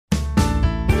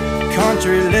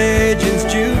Country Legends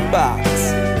Jukebox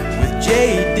with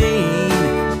J. Dean,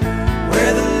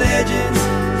 where the legends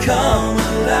come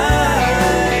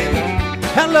alive.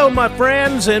 Hello, my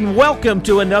friends, and welcome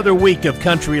to another week of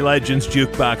Country Legends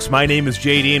Jukebox. My name is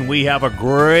J. Dean. We have a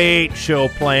great show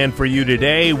planned for you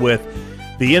today with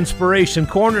the Inspiration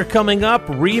Corner coming up,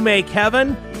 Remake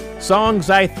Heaven, songs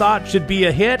I thought should be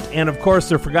a hit, and of course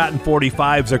the Forgotten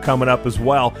 45s are coming up as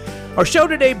well. Our show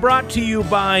today brought to you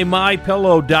by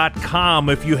MyPillow.com.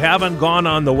 If you haven't gone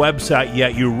on the website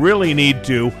yet, you really need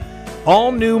to.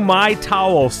 All new My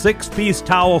Towel 6-piece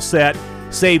towel set.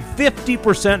 Save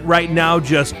 50% right now,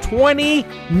 just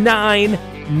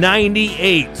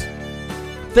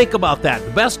 $29.98. Think about that.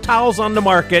 The best towels on the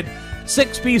market,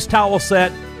 6-piece towel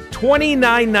set,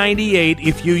 $29.98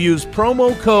 if you use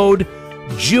promo code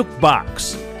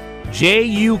JUKEBOX.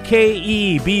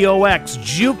 JUKEBOX.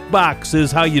 Jukebox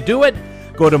is how you do it.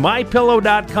 Go to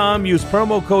MyPillow.com, use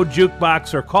promo code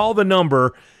JUKEBOX, or call the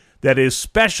number that is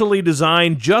specially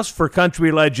designed just for Country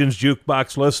Legends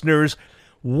Jukebox listeners,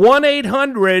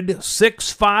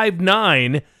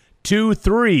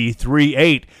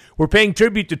 1-800-659-2338. We're paying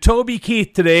tribute to Toby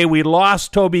Keith today. We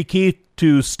lost Toby Keith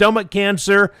to stomach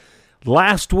cancer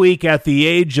last week at the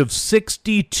age of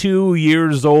 62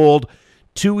 years old.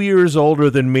 2 years older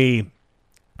than me.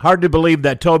 Hard to believe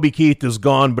that Toby Keith is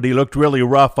gone, but he looked really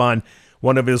rough on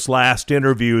one of his last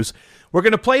interviews. We're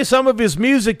going to play some of his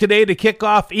music today to kick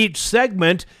off each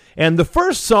segment, and the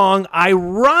first song,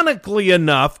 ironically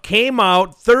enough, came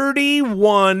out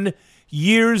 31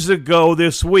 years ago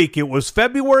this week. It was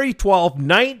February 12,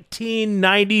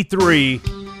 1993.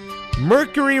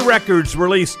 Mercury Records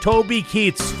released Toby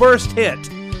Keith's first hit,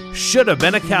 Should Have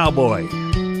Been a Cowboy.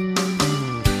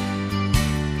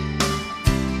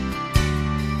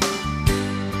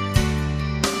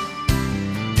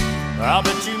 I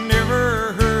bet you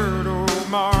never heard old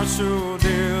Marshall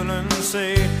Dillon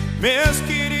say, Miss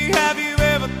Kitty, have you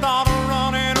ever thought of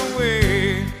running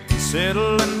away?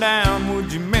 Settling down,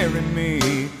 would you marry me?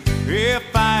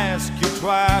 If I asked you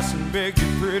twice and begged you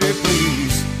pretty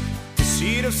please,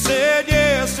 she'd have said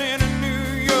yes in a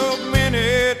New York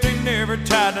minute. They never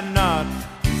tied a knot,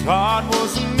 his heart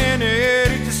wasn't in it.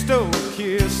 He just stole a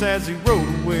kiss as he rode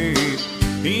away.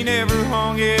 He never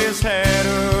hung his hat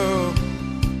up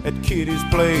at Kitty's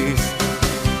place.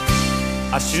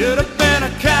 I should have been a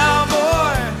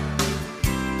cowboy,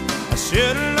 I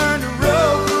should have learned to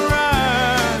rope and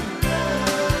ride,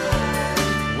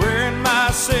 wearing my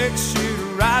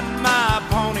 6-shooter, riding my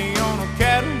pony on a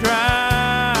cattle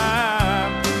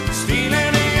drive, stealing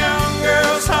a young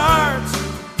girl's hearts,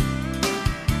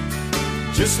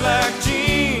 just like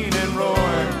Gene and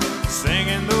Roy,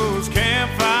 singing those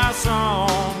campfire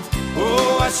songs.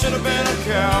 Oh, I should have been a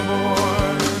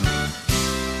cowboy.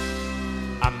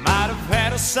 I might have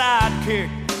had a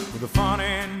sidekick with a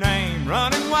funny name,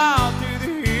 running wild through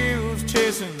the hills,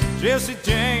 chasing Jesse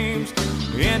James,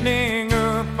 ending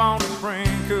up on the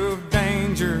brink of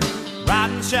danger,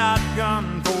 riding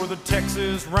shotgun for the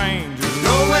Texas Rangers.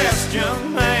 Go west,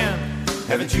 young man,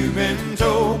 haven't you been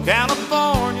told?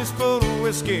 California's full of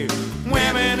whiskey,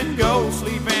 women and gold,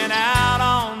 sleeping out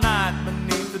all night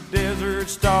beneath the desert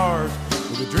stars,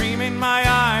 with a dream in my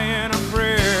eye and a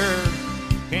prayer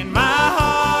in my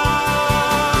heart.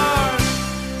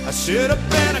 I should have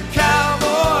been a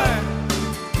cowboy,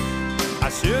 I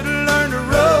should have learned to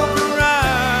rope and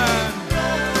ride,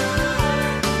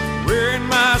 wearing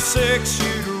my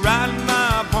 6-shooter, riding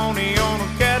my pony on a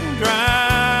cattle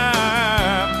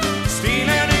drive, stealing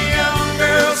a young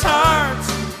girl's hearts,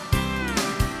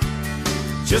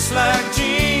 just like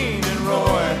Gene and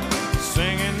Roy,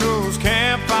 singing those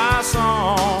campfire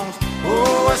songs.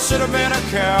 Oh, I should have been a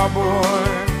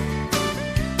cowboy.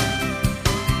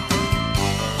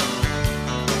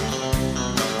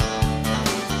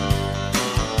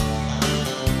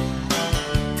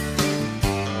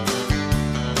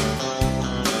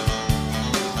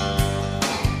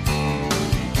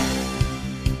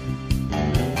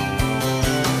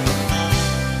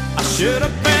 I should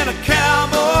have been a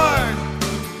cowboy,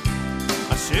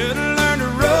 I should have learned to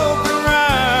rope and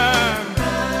ride,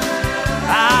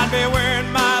 I'd be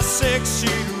wearing my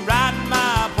 6-shooter, riding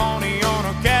my pony on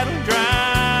a cattle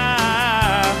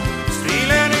drive,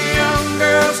 stealing a young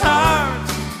girl's heart,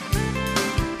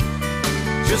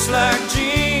 just like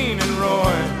Gene and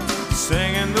Roy,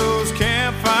 singing those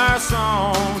campfire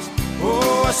songs.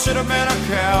 Oh, I should have been a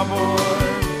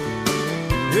cowboy.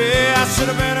 Yeah, I should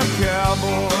have been a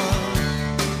cowboy.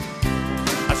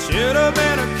 I should have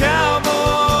been a cowboy.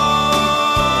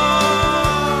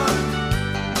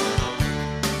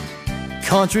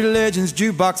 Country Legends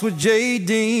Jukebox with J.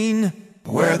 Dean.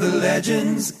 where the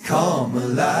legends come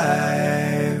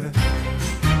alive.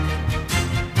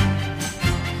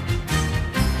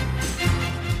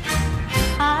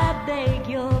 I beg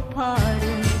your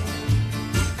pardon,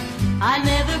 I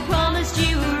never promised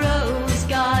you a rose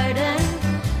garden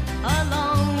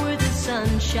along with the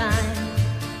sunshine.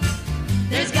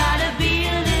 There's gotta be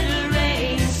a little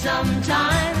rain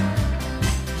sometime.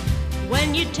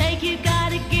 When you take, you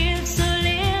gotta give, so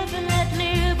live and let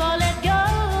live or let go.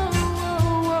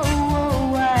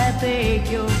 I beg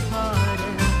your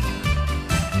pardon,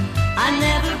 I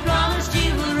never promised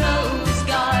you a rose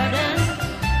garden.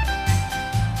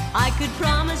 I could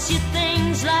promise you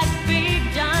things like big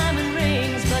diamond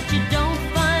rings, but you don't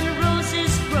find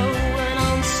roses growing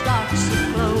on stalks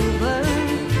of clover.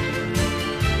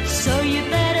 So you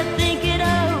better think it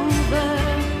over.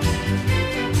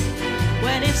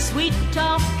 Well, if sweet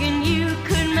talking you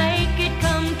could make it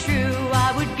come true,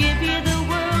 I would give you the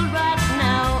world right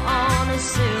now on a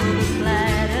silver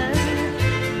platter.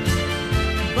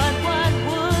 But what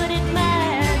would it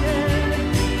matter?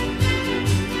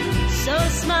 So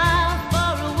smile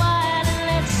for a while and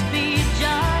let's be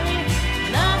jolly.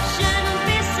 Love shouldn't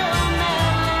be so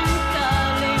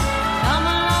melancholy. Come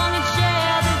along and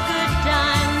share the good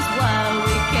times while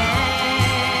we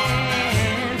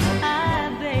can. I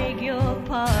beg your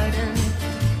pardon,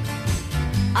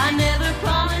 I never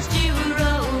promised you a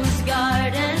rose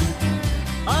garden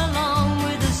along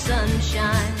with the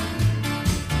sunshine.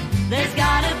 There's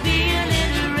gotta be a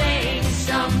little rain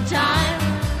sometime.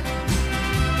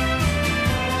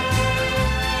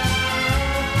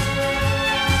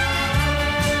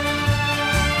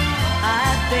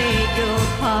 I beg your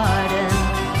pardon,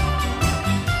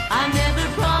 I never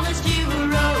promised you a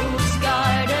rose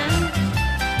garden.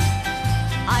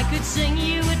 I could sing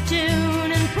you a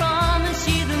tune and promise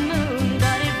you the moon,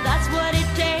 but if that's what it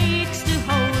takes to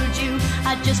hold you,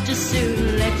 I'd just as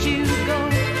soon let you go.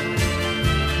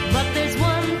 But there's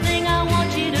one thing I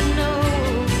want you to know,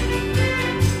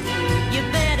 you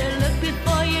better look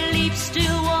before you leap.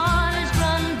 Still waters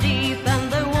run deep,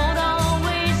 and there won't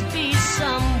always be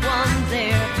someone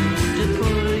there to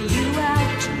pull you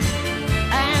out.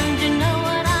 And you know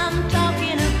what I'm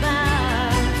talking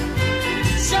about.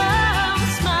 So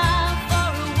smile for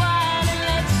a while and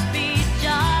let's be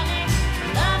jolly.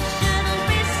 Love shouldn't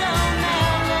be so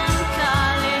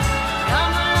melancholy.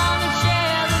 Come along and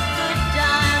share the good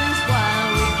times while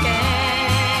we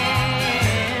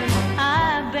can.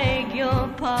 I beg your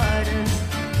pardon,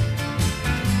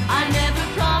 I never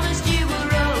promised you a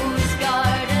rose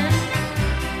garden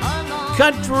along.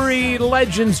 Country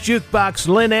Legends Jukebox,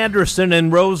 Lynn Anderson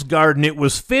and Rose Garden. It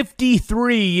was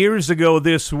 53 years ago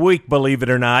this week, believe it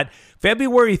or not.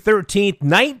 February 13th,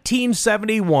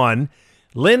 1971,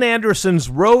 Lynn Anderson's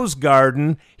Rose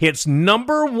Garden hits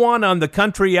number one on the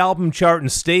country album chart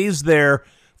and stays there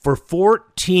for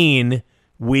 14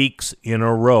 weeks in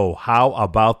a row. How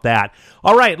about that?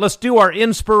 All right, let's do our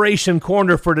inspiration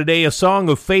corner for today, a song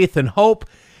of faith and hope.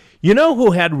 You know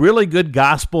who had really good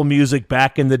gospel music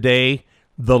back in the day?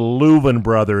 The Louvin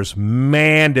Brothers.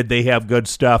 Man, did they have good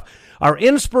stuff. Our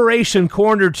inspiration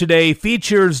corner today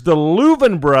features the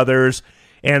Louvin Brothers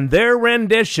and their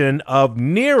rendition of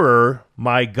Nearer,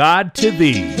 My God, to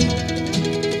Thee.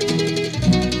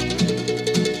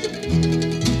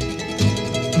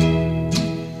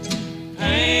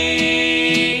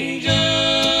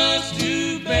 Angels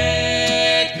to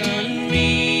beckon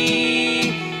me,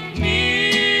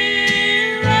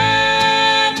 nearer,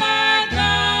 my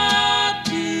God,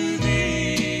 to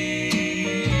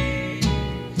Thee.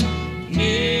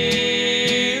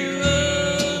 Nearer,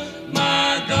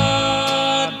 my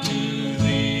God, to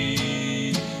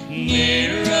Thee.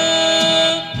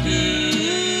 Nearer to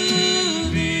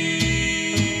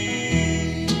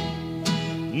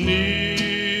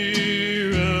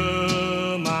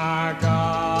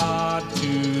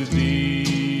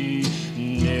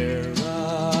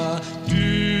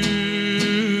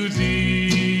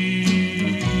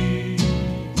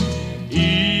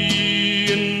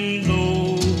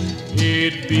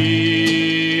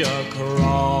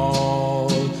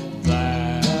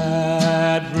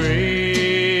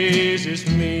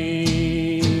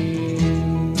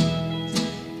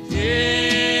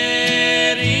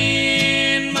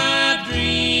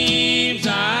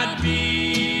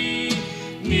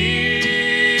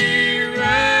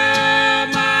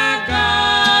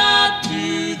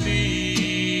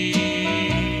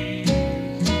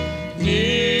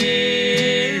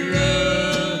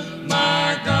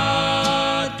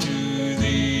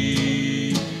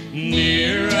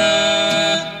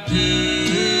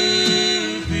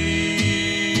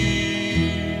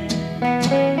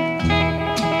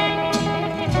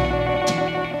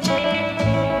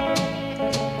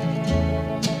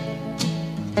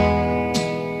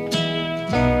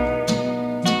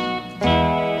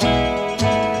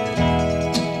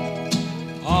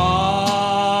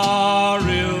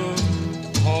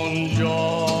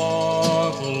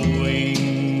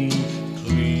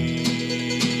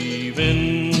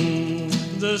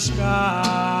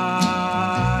sky.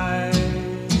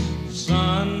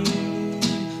 Sun,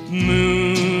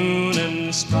 moon,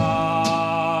 and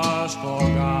stars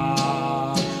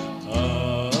forgot.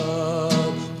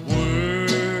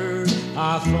 Upward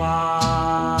I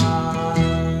fly.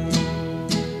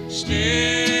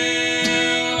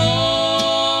 Still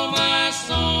all my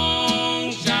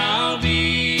songs shall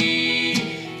be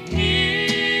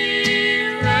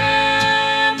nearer,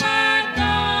 my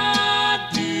God,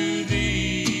 to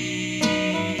thee.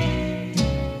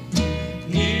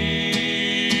 Nearer,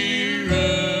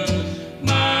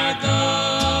 my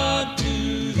God,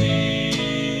 to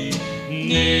thee.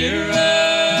 Nearer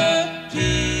to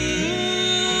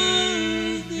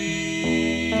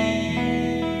thee.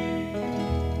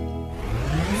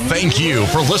 Thank you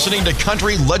for listening to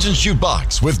Country Legends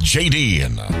Jukebox with JD.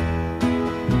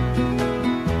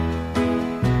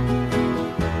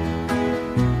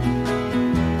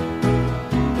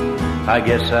 I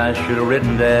guess I should have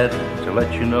written Dad to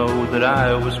let you know that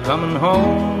I was coming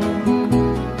home.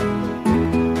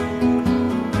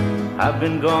 I've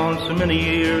been gone so many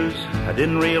years, I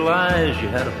didn't realize you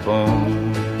had a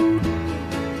phone.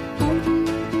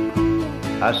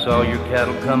 I saw your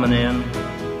cattle coming in,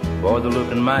 boy, they're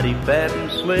looking mighty fat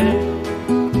and slick.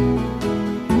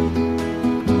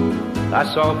 I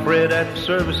saw Fred at the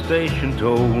service station,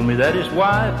 told me that his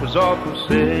wife was awful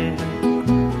sick.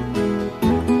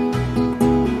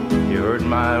 You heard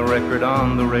my record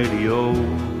on the radio,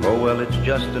 oh well, it's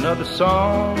just another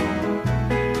song.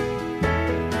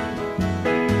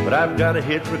 But I've got a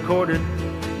hit recorded,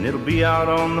 and it'll be out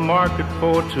on the market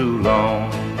for too long.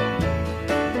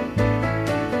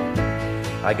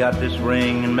 I got this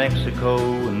ring in Mexico,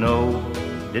 and no,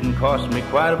 it didn't cost me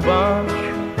quite a bunch.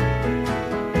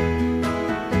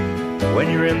 When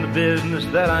you're in the business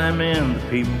that I'm in, the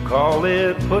people call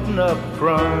it putting up a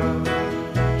front.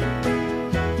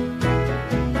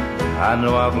 I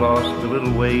know I've lost a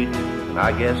little weight, and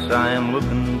I guess I am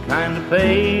looking kind of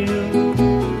pale.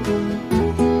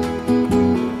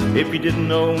 If you didn't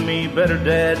know me better,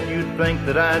 Dad, you'd think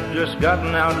that I'd just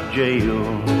gotten out of jail.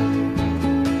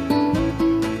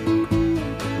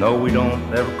 No, we don't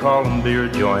ever call them beer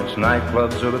joints.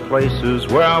 Nightclubs are the places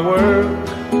where I work.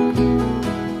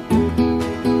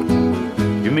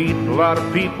 You meet a lot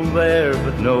of people there,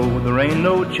 but no, there ain't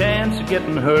no chance of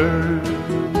getting hurt.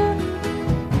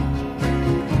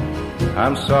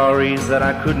 I'm sorry that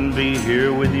I couldn't be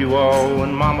here with you all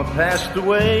when Mama passed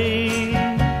away.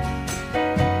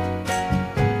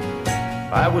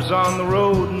 I was on the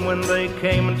road, and when they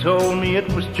came and told me it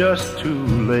was just too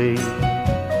late,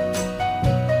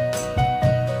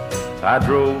 I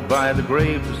drove by the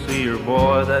grave to see her.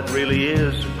 Boy, that really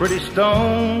is a pretty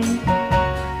stone.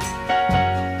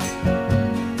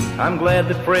 I'm glad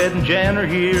that Fred and Jan are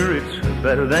here. It's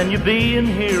better than you being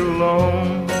here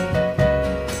alone.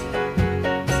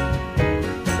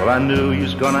 Well, I knew you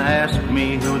was gonna ask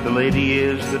me who the lady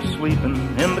is that's sleeping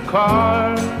in the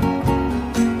car.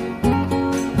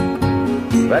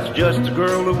 That's just a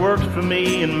girl who works for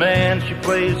me, and man, she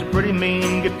plays a pretty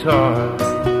mean guitar.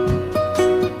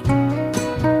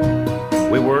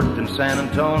 We worked in San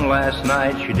Antonio last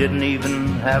night. She didn't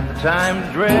even have the time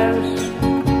to dress.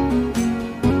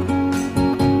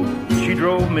 She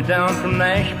drove me down from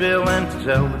Nashville, and to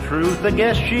tell the truth, I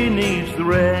guess she needs the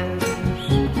rest.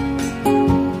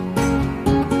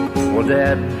 Well,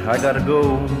 Dad, I gotta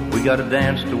go. We got a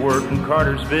dance to work in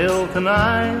Cartersville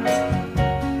tonight.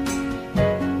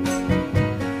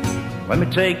 Let me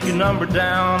take your number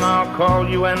down, I'll call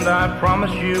you, and I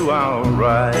promise you I'll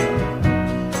write.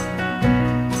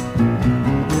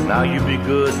 Now you be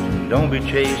good, don't be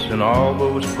chasing all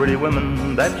those pretty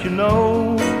women that you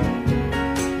know.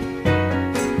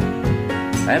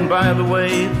 And by the way,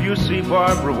 if you see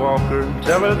Barbara Walker,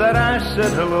 tell her that I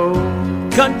said hello.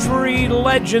 Country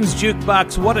Legends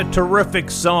Jukebox, what a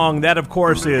terrific song. That, of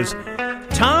course, is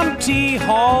Tom T.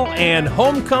 Hall and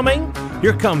Homecoming.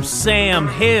 Here comes Sam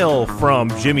Hill from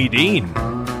Jimmy Dean.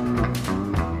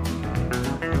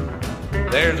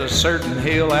 There's a certain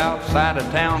hill outside of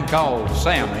town called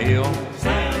Sam Hill.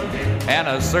 And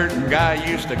a certain guy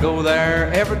used to go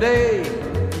there every day.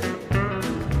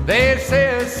 They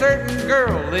say a certain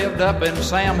girl lived up in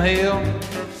Sam Hill.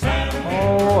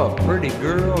 Oh, a pretty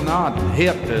girl not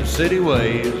hip to city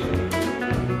ways.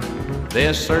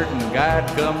 This certain guy'd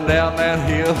come down that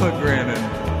hill a-grinning.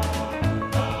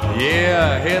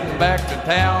 Yeah, heading back to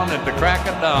town at the crack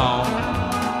of dawn.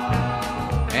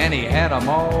 And he had 'em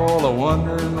all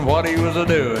a-wondering what he was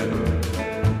a-doing.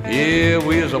 Yeah,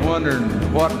 we was a-wondering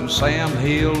what in Sam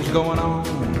Hill's going on.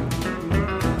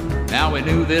 Now we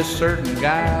knew this certain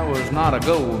guy was not a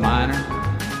gold miner,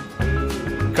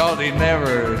 'cause he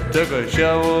never took a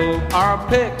shovel or a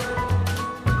pick.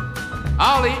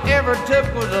 All he ever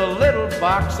took was a little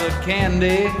box of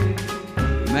candy.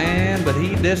 Man, but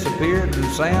he disappeared in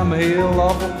Sam Hill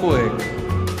awful quick.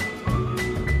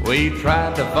 We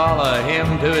tried to follow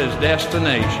him to his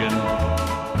destination,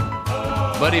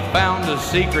 but he found a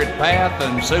secret path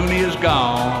and soon he is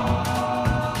gone.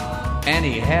 And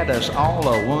he had us all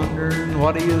a-wondering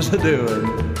what he is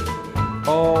a-doing.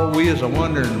 Oh, we is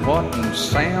a-wondering what in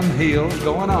Sam Hill's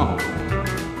going on.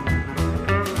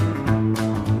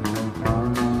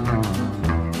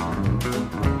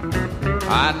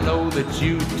 I know that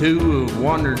you too have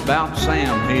wondered about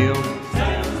Sam Hill.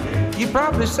 You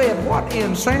probably said, what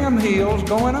in Sam Hill's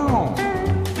going on?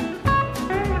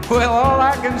 Well, all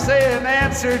I can say in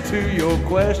answer to your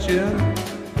question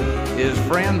is,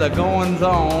 friend, the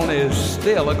goings-on is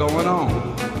still a-going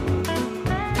on.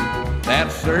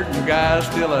 That certain guy's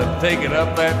still a-taking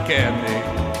up that candy,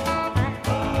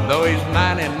 though he's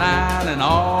 99 and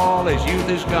all his youth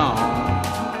is gone.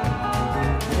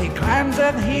 He climbs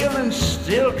that hill and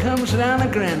still comes down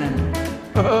a-grinning.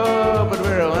 Oh, but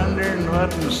we're wondering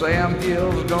what in Sam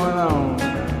Hill's going on.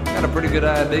 Got a pretty good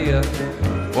idea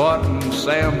what in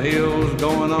Sam Hill's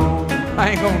going on.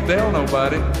 I ain't gonna tell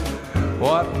nobody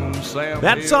what in Sam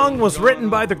That Hill's song was going written on.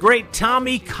 by the great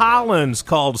Tommy Collins,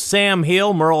 called Sam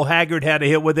Hill. Merle Haggard had a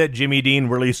hit with it. Jimmy Dean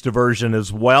released a version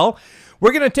as well.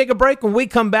 We're going to take a break. When we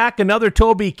come back, another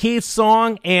Toby Keith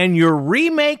song and your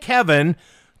Remake Heaven,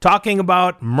 talking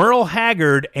about Merle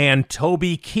Haggard and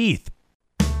Toby Keith.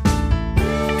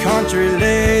 Country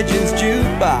Legends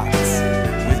Jukebox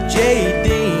with J.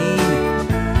 Dean,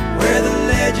 where the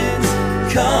legends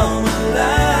come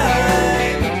alive.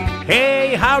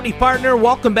 Hey, howdy, partner.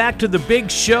 Welcome back to the big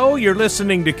show. You're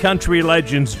listening to Country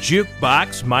Legends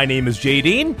Jukebox. My name is J.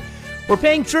 Dean. We're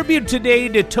paying tribute today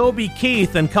to Toby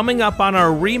Keith, and coming up on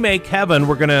our Remake Heaven,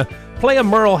 we're going to play a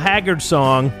Merle Haggard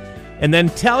song and then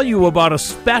tell you about a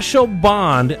special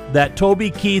bond that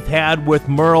Toby Keith had with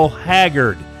Merle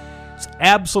Haggard. It's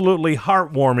absolutely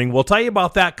heartwarming. We'll tell you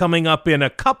about that coming up in a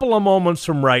couple of moments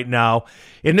from right now.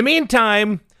 In the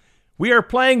meantime, we are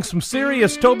playing some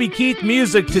serious Toby Keith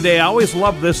music today. I always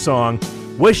love this song,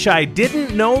 Wish I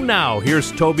Didn't Know Now.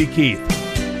 Here's Toby Keith.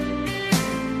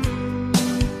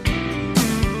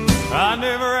 I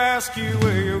never ask you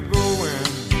where you're going.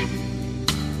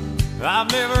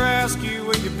 I've never asked you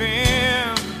where you've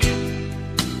been.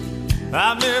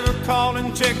 I've never called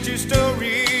and checked your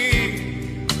story.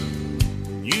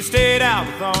 You stayed out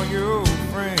with all your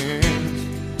friends.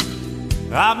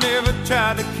 I've never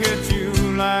tried to catch you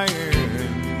lying.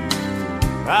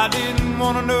 I didn't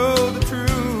want to know the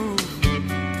truth.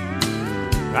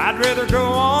 I'd rather go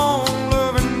on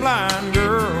loving blind,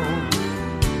 girl,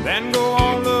 than go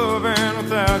on loving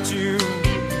without you.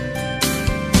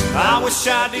 I wish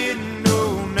I didn't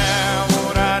know now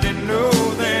what I didn't know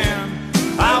then.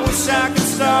 I wish I could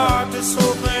start this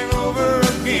whole thing over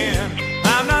again.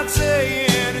 I'm not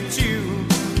saying that you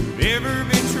could ever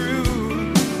be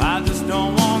true. I just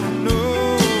don't want to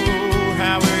know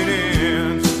how it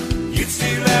ends. You'd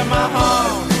still have my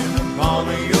heart in the palm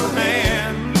of your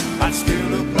hand. I'd still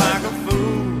look like a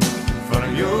fool in front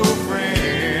of your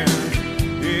friends.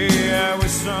 Yeah, I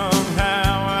wish somehow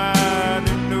I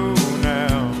didn't know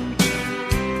now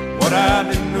what I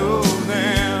didn't know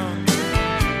then.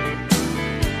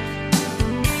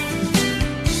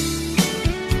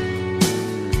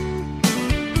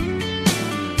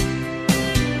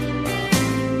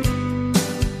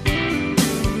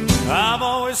 I've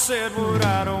always said what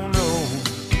I don't know.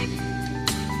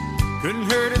 Couldn't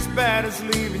hurt as bad as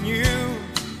leaving you.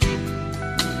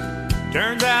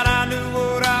 Turns out I knew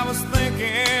what I was thinking.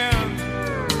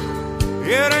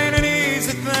 It ain't an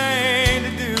easy thing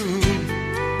to do.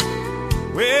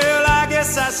 Well, I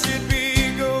guess I should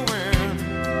be going.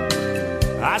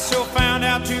 I sure found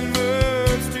out too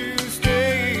much to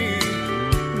stay.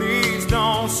 Please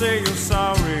don't say you're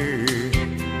sorry.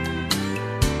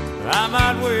 I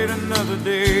might wait another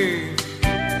day.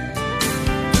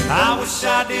 I wish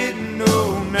I didn't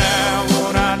know now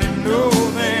what I didn't know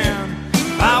then.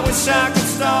 I wish I could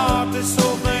start this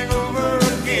whole thing over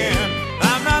again.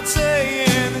 I'm not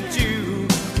saying that you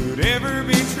could ever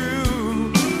be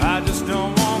true. I just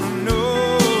don't want to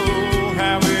know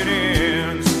how it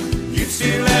ends. You'd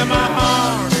still have my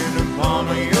heart in the palm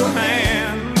of your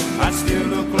hand. I'd still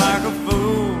look like a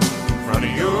fool in front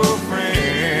of your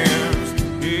friends.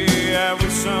 Yeah, I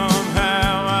wish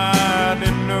somehow I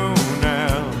didn't know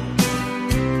now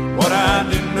what I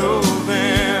didn't know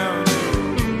then.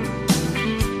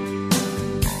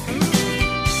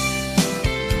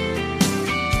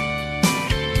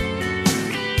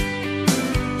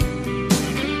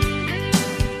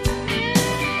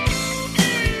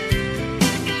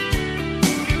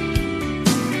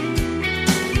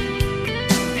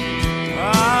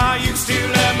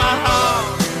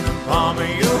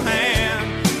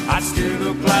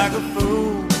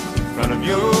 of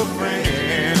your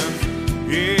friends.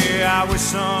 Yeah, I wish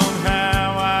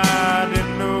somehow I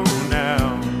didn't know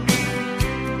now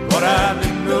what I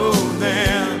didn't know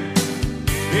then.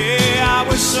 Yeah, I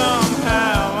wish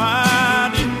somehow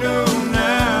I didn't know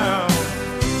now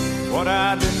what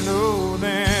I didn't know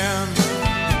then.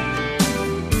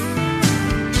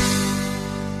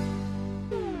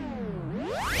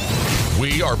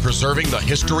 We are preserving the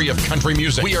history of country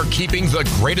music. We are keeping the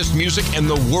greatest music in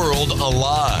the world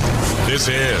alive. This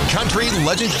is Country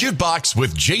Legends Jukebox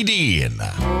with J.D.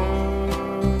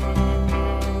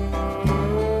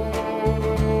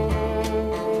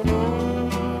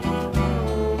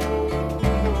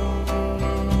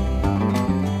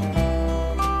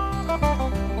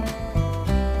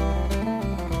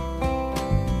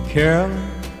 Carol,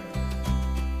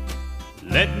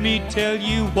 let me tell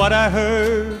you what I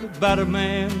heard about a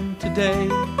man today.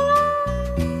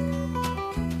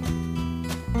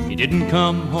 He didn't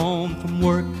come home from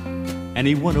work and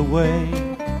he went away.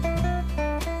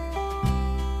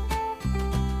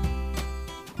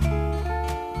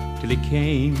 Till he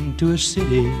came to a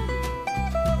city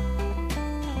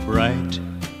bright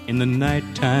in the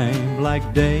nighttime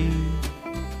like day.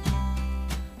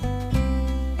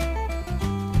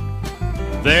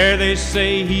 There they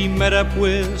say he met up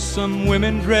with some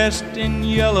women dressed in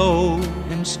yellow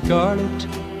and scarlet.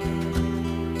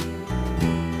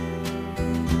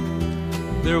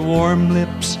 Their warm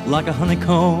lips like a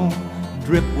honeycomb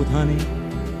drip with honey.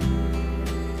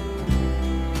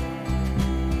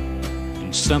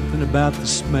 And something about the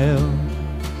smell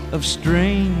of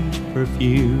strange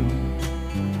perfume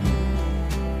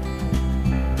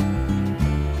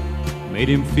made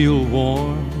him feel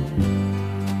warm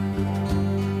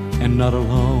and not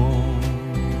alone.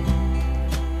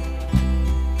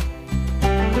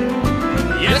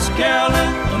 Yes, Carolyn,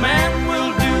 a man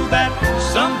will do that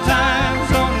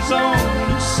sometimes on his own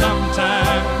and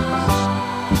sometimes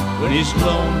when he's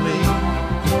lonely.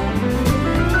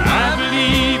 I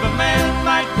believe a man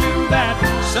might do that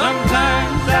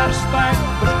sometimes out of spite,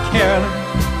 but Carolyn,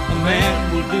 a man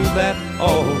will do that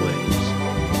always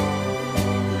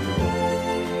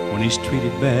when he's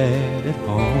treated bad at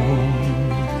home.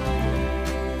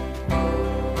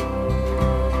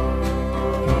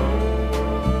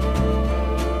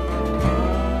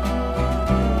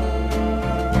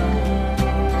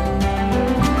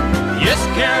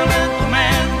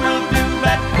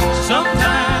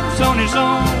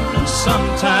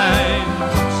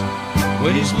 Sometimes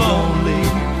when he's lonely,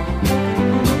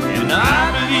 and I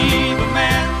believe a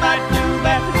man might do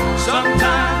that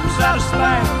sometimes out of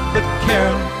spite, but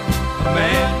Carol, a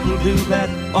man will do that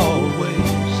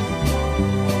always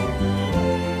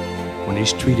when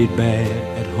he's treated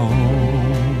bad at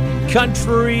home.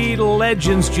 Country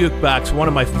Legends Jukebox, one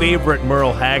of my favorite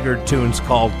Merle Haggard tunes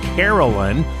called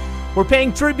Carolyn. We're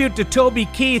paying tribute to Toby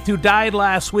Keith, who died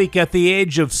last week at the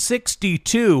age of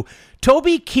 62.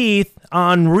 Toby Keith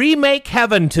on Remake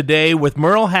Heaven today with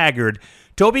Merle Haggard.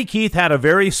 Toby Keith had a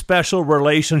very special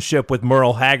relationship with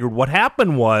Merle Haggard. What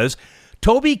happened was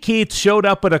Toby Keith showed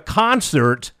up at a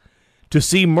concert to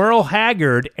see Merle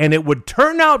Haggard, and it would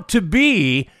turn out to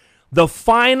be the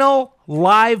final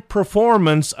live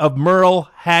performance of Merle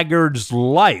Haggard's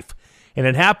life. And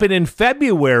it happened in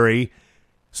February,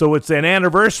 so it's an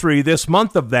anniversary this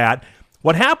month of that.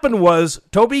 What happened was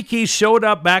Toby Keith showed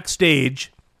up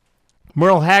backstage.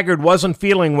 Merle Haggard wasn't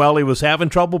feeling well. He was having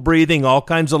trouble breathing, all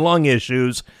kinds of lung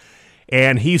issues.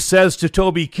 And he says to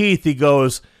Toby Keith, he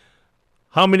goes,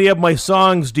 "How many of my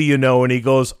songs do you know?" And he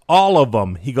goes, "All of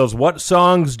them." He goes, "What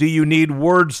songs do you need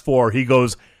words for?" He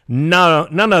goes,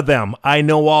 None of them. I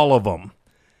know all of them."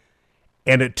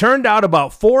 And it turned out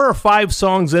about 4 or 5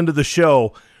 songs into the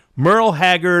show, Merle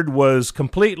Haggard was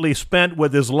completely spent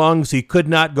with his lungs. He could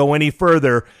not go any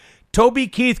further. Toby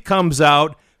Keith comes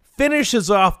out, finishes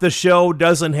off the show,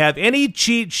 doesn't have any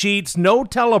cheat sheets, no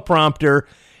teleprompter,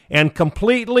 and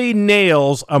completely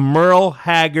nails a Merle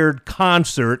Haggard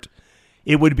concert.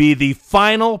 It would be the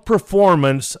final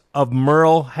performance of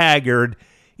Merle Haggard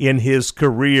in his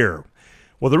career.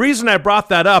 Well, the reason I brought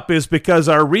that up is because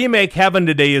our Remake Heaven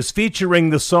today is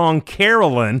featuring the song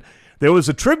Carolyn. There was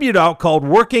a tribute out called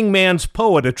Working Man's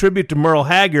Poet, a tribute to Merle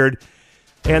Haggard,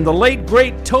 and the late,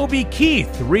 great Toby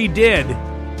Keith redid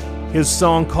his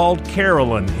song called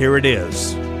Carolyn. Here it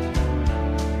is.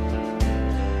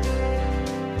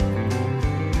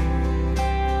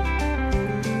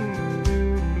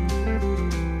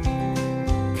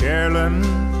 Carolyn,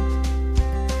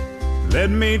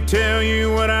 let me tell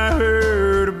you what I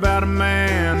heard about a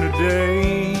man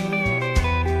today.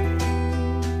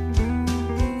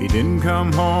 He didn't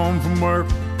come home from work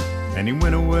and he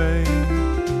went away.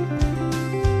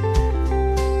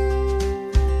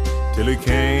 till he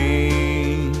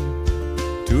came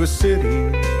to a city,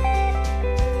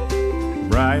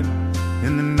 bright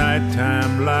in the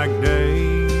nighttime like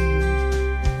day.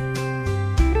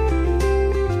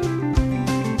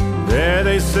 There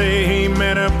they say he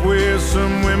met up with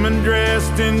some women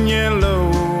dressed in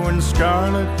yellow and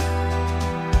scarlet,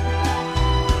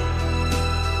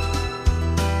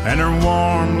 and her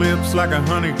warm lips like a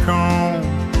honeycomb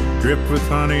dripped with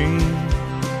honey.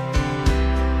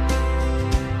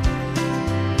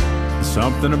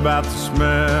 Something about the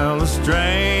smell of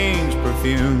strange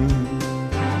perfume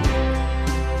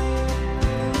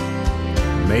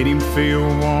made him feel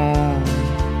warm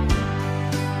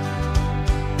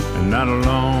and not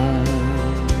alone.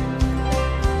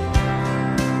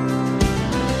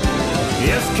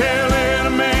 Yes, Carolyn,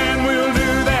 a man will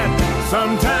do that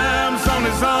sometimes on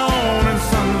his own and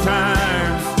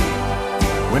sometimes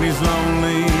when he's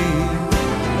lonely.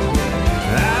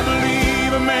 I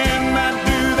believe a man might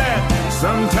do that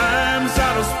sometimes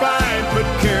out of spite, but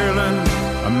Carolyn,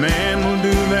 a man will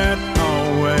do that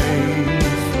always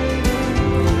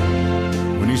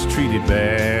when he's treated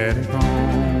bad at home.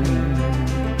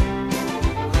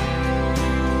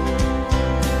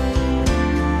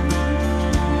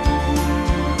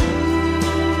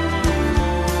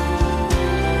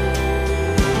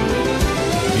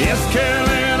 Yes,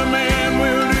 Carolyn, a man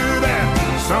will do that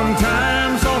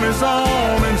sometimes on his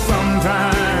own and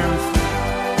sometimes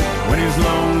when he's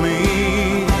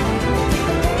lonely.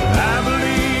 I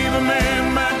believe a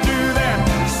man might do that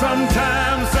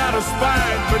sometimes out of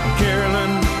spite, but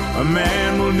Carolyn, a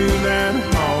man will do that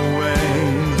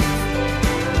always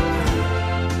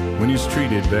when he's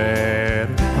treated bad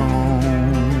at home.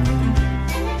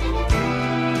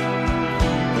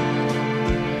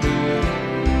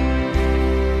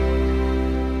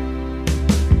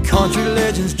 Country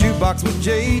Legends Jukebox with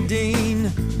J. Dean,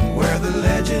 where the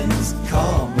legends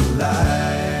come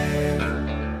alive.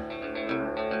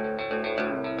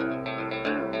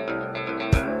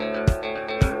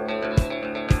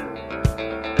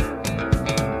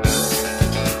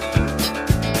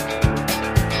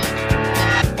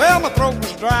 Well, my throat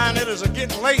was dry and it was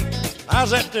getting late. I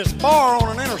was at this bar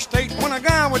on an interstate when a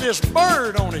guy with this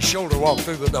bird on his shoulder walked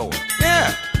through the door.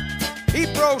 Yeah. He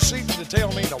proceeded to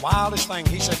tell me the wildest thing.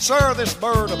 He said, "Sir, this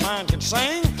bird of mine can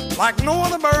sing like no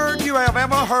other bird you have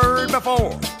ever heard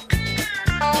before."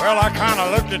 Well, I kind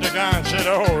of looked at the guy and said,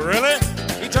 "Oh, really?"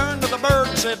 He turned to the bird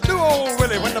and said, "Do old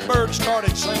Willie." When the bird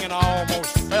started singing, I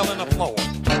almost fell in the floor.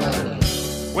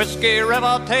 Whiskey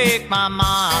River, take my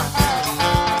mind.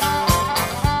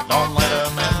 Don't let a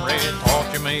memory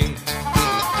torture me.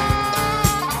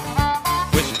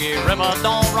 Whiskey River,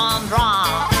 don't run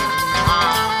dry.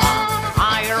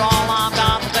 You're all I've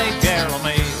got to take care of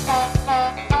me.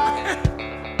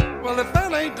 Well, if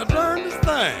that ain't the darndest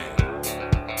thing.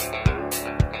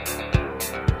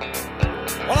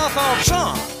 Well, I thought,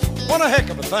 son, what a heck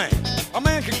of a thing. A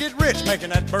man could get rich making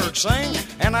that bird sing,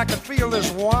 and I could feel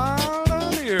this wild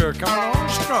idea coming on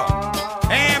strong.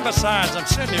 And besides, I'm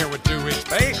sitting here with 2 weeks'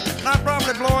 pay, and I'm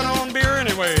probably blowing on beer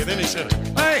anyway. Then he said,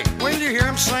 "Hey, when did you hear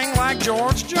him sing like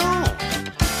George Jones?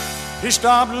 He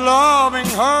stopped loving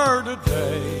her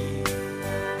today.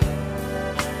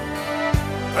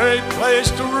 A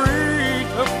place to read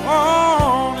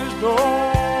upon his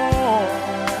door.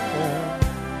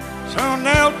 Soon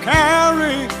they'll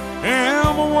carry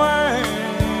him away.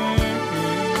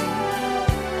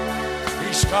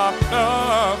 He stopped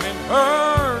loving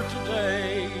her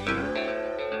today."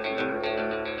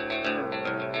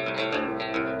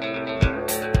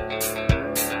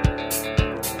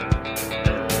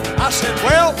 I said,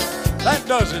 "Well, that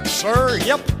does it, sir.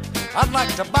 Yep, I'd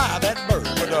like to buy that bird.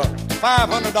 Would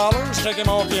 $500 take him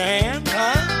off your hand,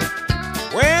 huh?"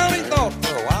 Well, he thought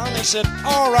for a while, and he said,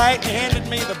 "All right." He handed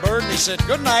me the bird, and he said,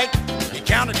 "Good night." He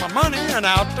counted my money, and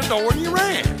out the door he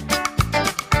ran.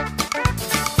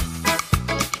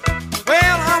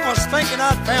 Well, I was thinking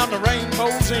I'd found the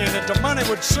rainbow's end, that the money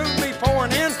would soon be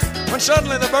pouring in, when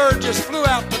suddenly the bird just flew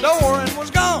out the door and was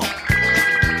gone.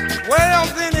 Well,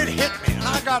 then it hit me.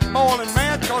 I got boiling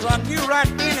mad because I knew right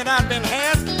then that I'd been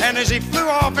had. And as he flew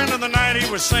off into the night, he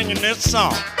was singing this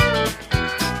song.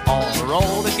 On the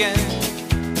road again.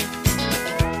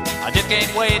 I just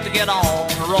can't wait to get on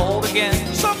the road again.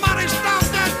 Somebody stop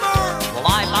that bird! The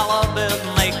life I love is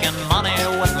making money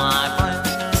with my friends.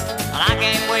 And I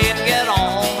can't wait to get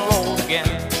on the road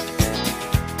again.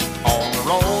 On the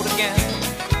road again.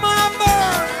 My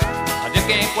bird! I just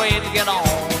can't wait to get on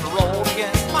the road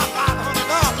again. My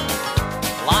 $500!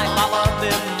 Life I love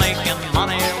is making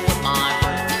money with my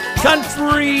friends.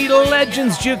 Country Country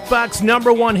Legends Jukebox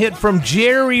 #1 hit from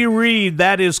Jerry Reed.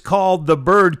 That is called The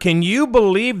Bird. Can you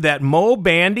believe that Mo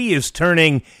Bandy is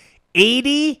turning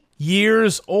 80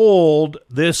 years old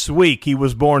this week? He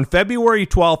was born February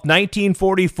 12th,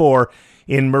 1944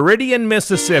 in Meridian,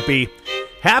 Mississippi.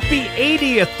 Happy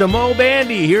 80th to Mo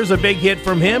Bandy. Here's a big hit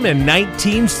from him in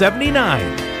 1979.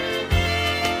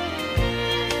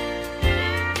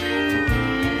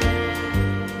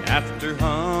 After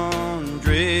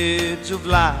hundreds of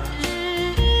lies,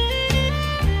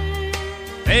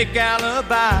 fake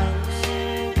alibis,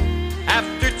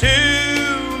 after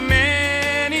too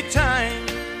many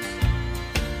times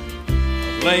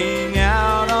of laying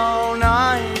out all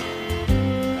night,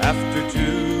 after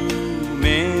too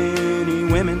many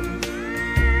women,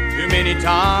 too many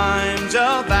times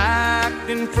of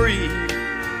acting free,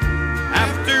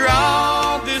 after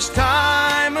all this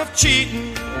time of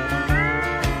cheating,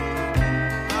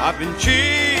 I've been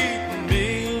cheating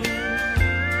me.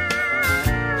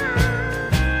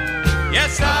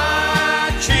 Yes,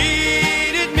 I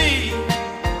cheated me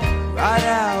right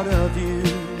out of you.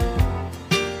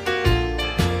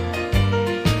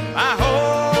 By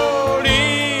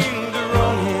holding the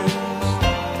wrong hands,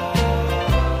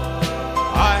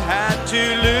 I had to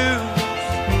lose.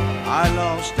 I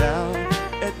lost out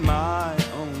at my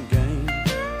own game.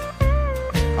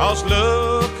 'Cause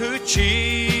look who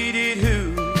cheated who.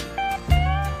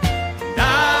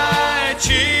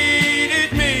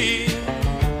 Cheated me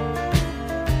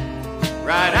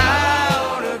right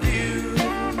out of you.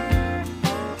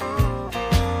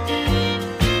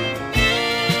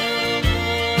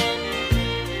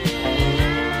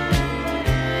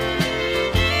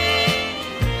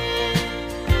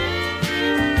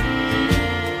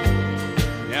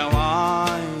 Now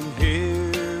I'm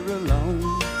here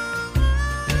alone,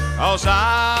 'cause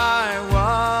I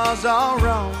was all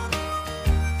wrong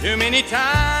too many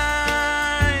times.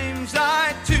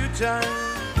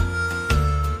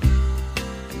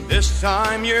 And this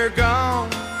time you're gone,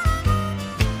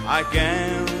 I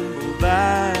gamble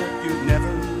that you'd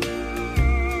never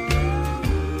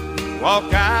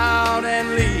walk out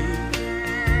and leave.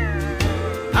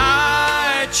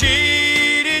 I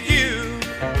cheated you,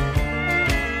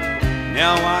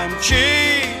 now I'm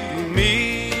cheating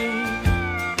me.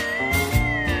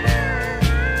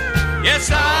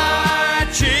 Yes, I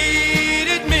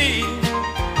cheated me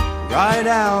right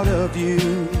out of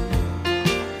you.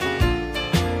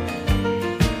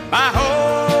 By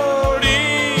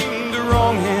holding the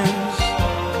wrong hands,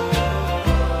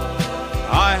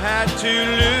 I had to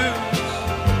lose.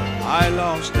 I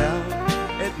lost out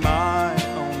at my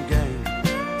own game.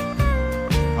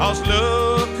 'Cause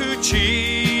look who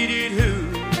cheated who.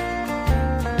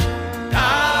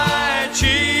 I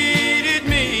cheated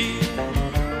me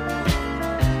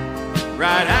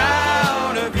right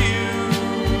out of you.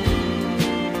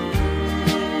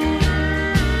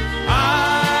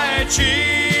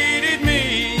 Cheated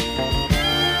me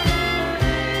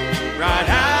right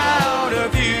out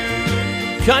of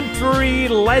you. Country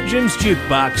Legends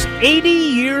Jukebox, 80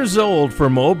 years old for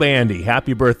Mo Bandy.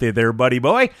 Happy birthday there, buddy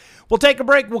boy. We'll take a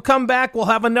break. We'll come back. We'll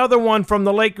have another one from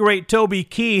the late, great Toby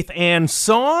Keith and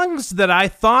songs that I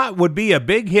thought would be a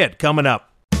big hit coming up.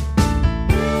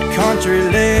 Country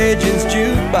Legends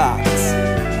Jukebox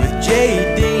with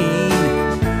J. Dean,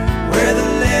 where the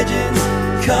legends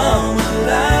come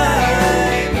alive.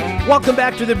 Welcome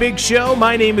back to the big show.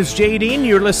 My name is J. Dean.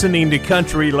 You're listening to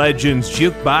Country Legends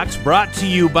Jukebox, brought to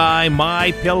you by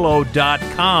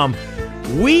MyPillow.com.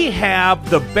 We have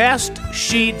the best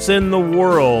sheets in the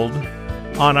world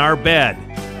on our bed.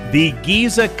 The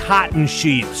Giza cotton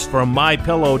sheets from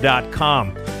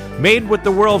MyPillow.com. Made with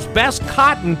the world's best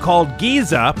cotton called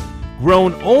Giza,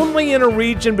 grown only in a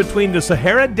region between the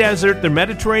Sahara Desert, the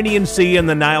Mediterranean Sea, and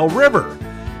the Nile River.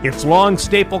 Its long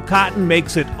staple cotton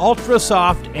makes it ultra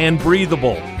soft and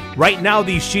breathable. Right now,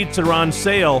 these sheets are on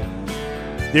sale.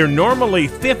 They're normally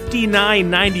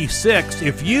 $59.96.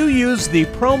 If you use the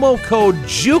promo code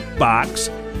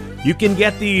JUKEBOX, you can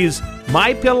get these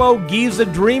MyPillow Giza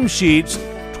Dream Sheets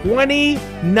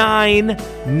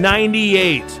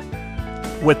 $29.98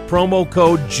 with promo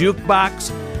code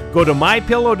JUKEBOX. Go to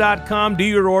MyPillow.com, do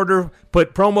your order,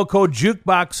 put promo code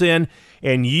JUKEBOX in,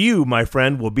 and you, my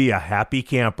friend, will be a happy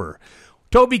camper.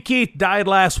 Toby Keith died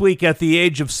last week at the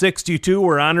age of 62.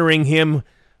 We're honoring him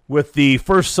with the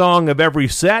first song of every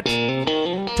set.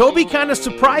 Toby kind of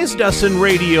surprised us in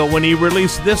radio when he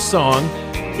released this song.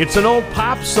 It's an old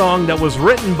pop song that was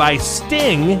written by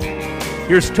Sting.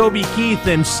 Here's Toby Keith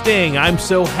and Sting, I'm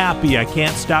So Happy I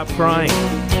Can't Stop Crying.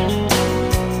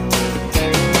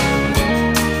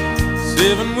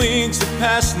 7 weeks have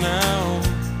passed now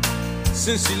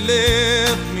since she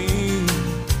left me.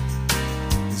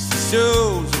 She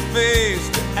shows her face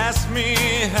to ask me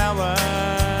how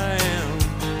I am.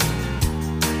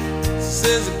 She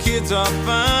says the kids are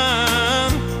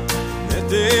fine, that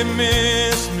they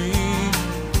miss me.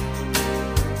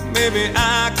 Maybe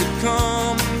I could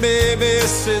come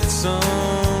babysit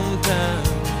sometime.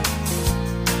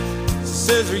 She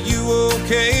says, are you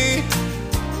okay? I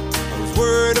was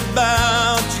worried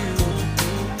about you.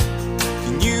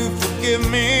 Can you forgive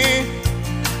me?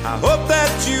 I hope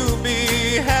that you'll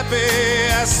be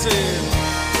happy. I said,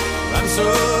 I'm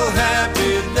so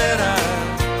happy that I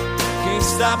can't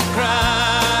stop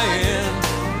crying.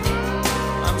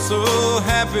 I'm so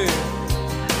happy,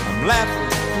 I'm laughing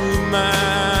through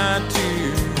my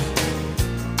tears.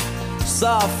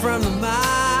 Saw a friend of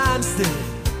mine say,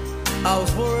 I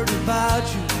was worried about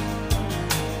you.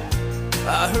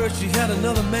 I heard she had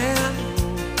another man.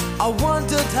 I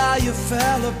wondered how you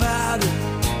felt about it.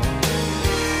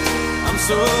 I'm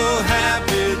so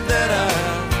happy that I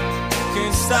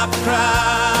can't stop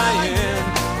crying.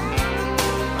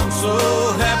 I'm so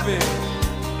happy,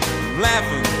 I'm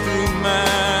laughing through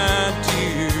my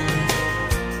tears.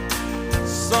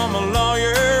 Saw my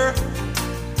lawyer,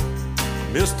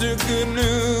 Mr. Good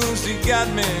News, he got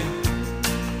me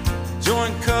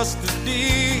joint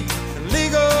custody and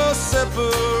legal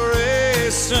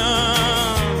separation.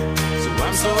 So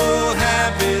I'm so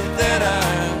happy that I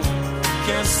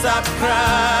can't stop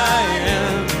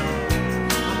crying.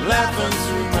 I'm laughing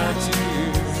through my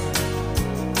tears,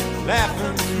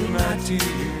 laughing through my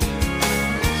tears.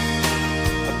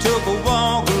 I took a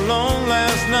walk alone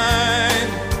last night.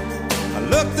 I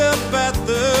looked up at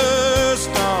the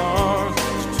stars to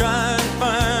try and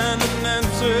find an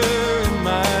answer in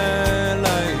my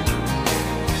life.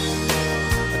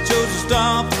 I chose a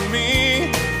star for me,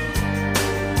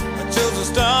 I chose a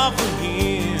star for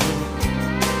him.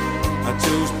 I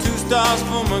chose 2 stars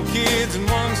for my kids and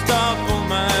 1 star for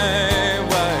my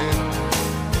wife.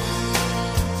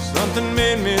 Something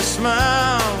made me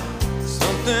smile,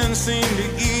 something seemed to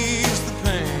ease the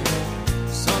pain.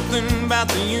 Something about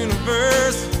the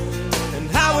universe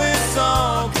and how it's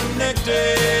all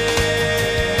connected.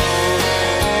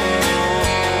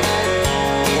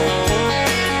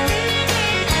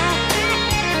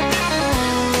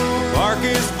 Park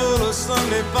is full of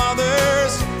Sunday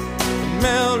fathers and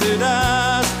melted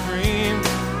ice cream.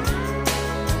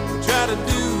 We try to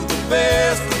do the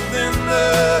best within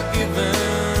the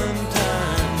given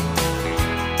time.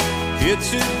 Kid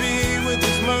should be with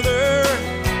his mother,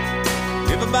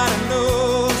 everybody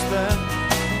knows that.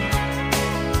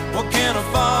 What can a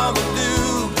father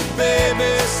do but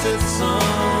babysit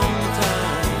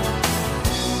sometime?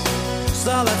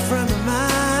 Saw that friend of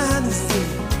mine and said,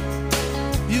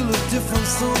 you look different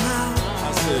somehow. I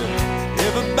said,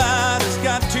 everybody's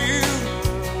got to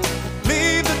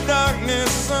leave the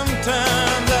darkness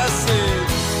sometimes. I said,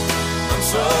 I'm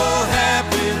so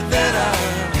happy that I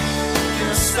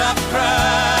can't stop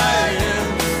crying.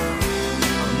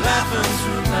 I'm laughing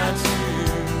through my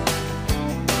tears,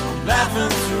 I'm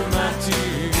laughing through my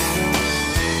tears.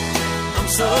 I'm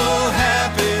so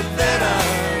happy that I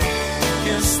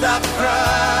can't stop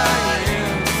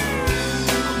crying.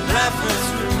 I'm laughing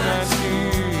through my tears.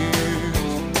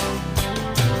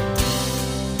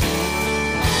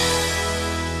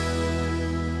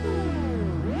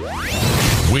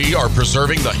 We are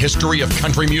preserving the history of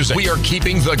country music. We are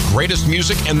keeping the greatest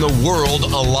music in the world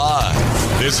alive.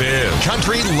 This is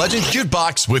Country Legends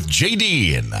Jukebox with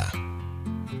JD.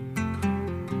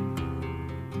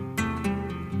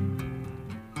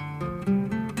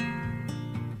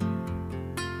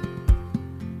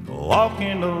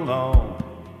 Walking alone,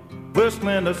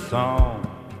 whistling a song,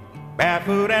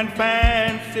 barefoot and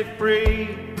fancy free.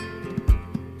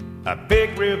 A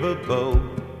big river boat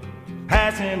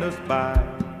passing us by.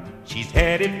 She's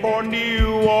headed for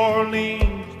New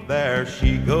Orleans. There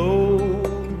she goes,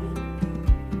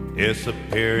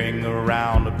 disappearing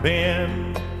around a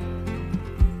bend.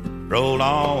 Roll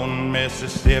on,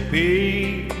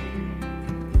 Mississippi.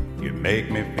 You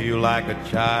make me feel like a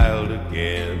child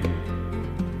again.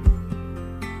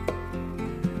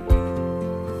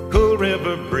 Cool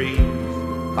river breeze,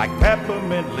 like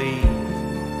peppermint leaves.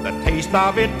 The taste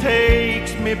of it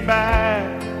takes me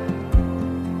back.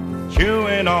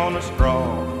 Chewing on a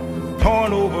straw,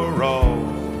 torn overalls,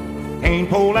 cane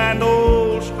pole and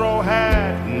old straw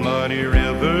hat. Muddy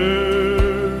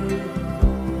river,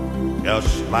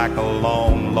 just like a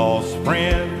long lost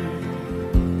friend.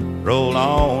 Roll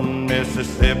on,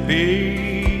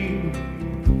 Mississippi.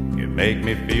 You make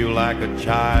me feel like a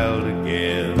child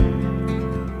again.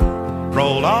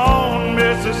 Roll on,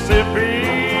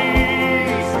 Mississippi.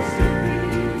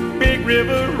 Big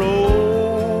River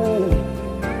Road.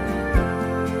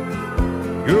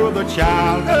 You're the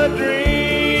childhood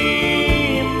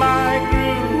dream I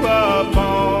grew up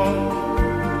on.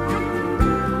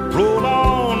 Roll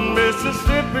on,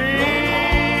 Mississippi,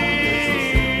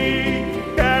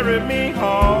 carry me home.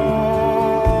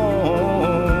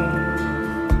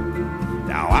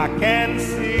 Now I can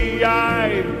see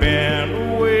I've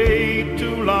been away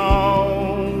too long.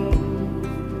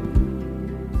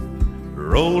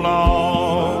 Roll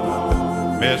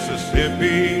on,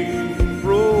 Mississippi,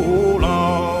 roll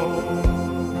on.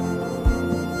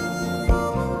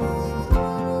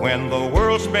 When the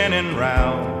world's spinning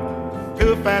round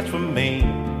too fast for me,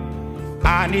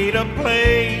 I need a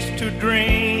place to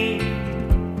dream.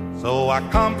 So I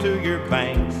come to your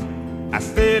banks, I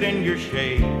sit in your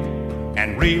shade,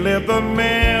 and relive the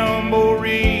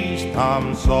memories.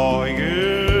 Tom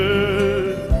Sawyer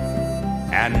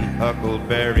and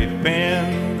Huckleberry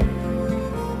Finn.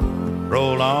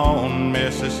 Roll on,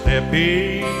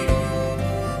 Mississippi,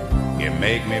 you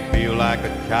make me feel like a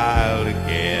child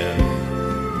again.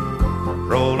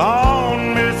 Roll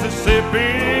on,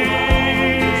 Mississippi,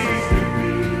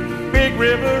 Big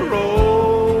River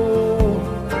Road.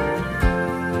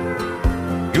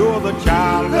 You're the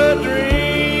childhood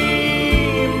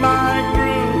dream I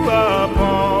grew up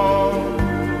on.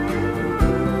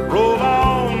 Roll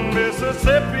on,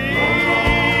 Mississippi,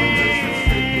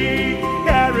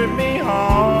 carry me home.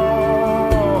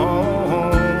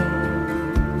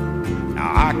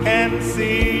 Now I can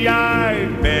see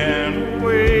I've been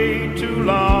way too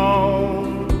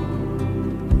long.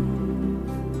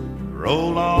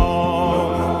 Roll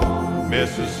on,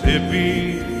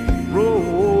 Mississippi,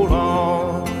 roll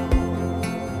on.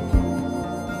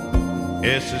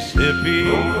 Mississippi,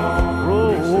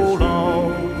 roll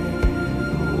on.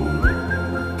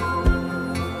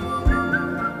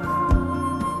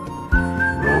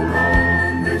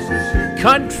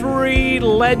 Country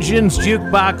Legends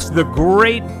Jukebox, the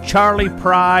great Charlie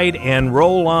Pride and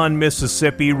Roll On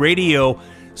Mississippi. Radio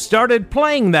started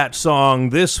playing that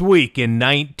song this week in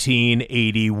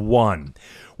 1981.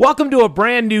 Welcome to a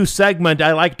brand new segment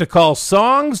I like to call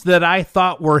Songs That I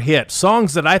Thought Were Hits.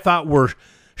 Songs that I thought were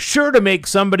sure to make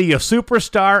somebody a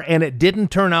superstar, and it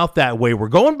didn't turn out that way. We're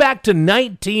going back to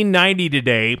 1990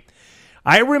 today.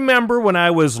 I remember when I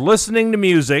was listening to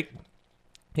music,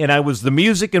 and I was the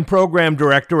music and program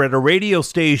director at a radio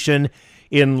station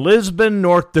in Lisbon,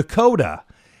 North Dakota.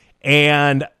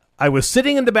 And I was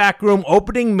sitting in the back room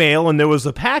opening mail, and there was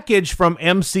a package from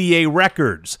MCA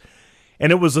Records.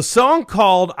 And it was a song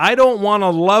called I Don't Want to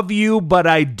Love You, But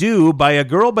I Do by a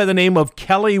girl by the name of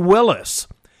Kelly Willis.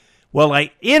 Well,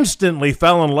 I instantly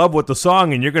fell in love with the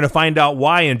song, and you're going to find out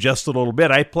why in just a little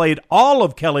bit. I played all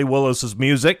of Kelly Willis's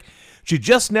music. She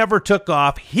just never took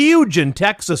off. Huge in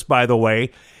Texas, by the way.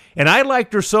 And I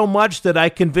liked her so much that I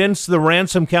convinced the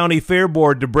Ransom County Fair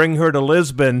Board to bring her to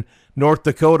Lisbon, North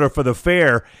Dakota for the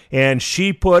fair. And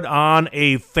she put on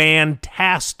a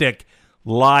fantastic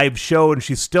live show, and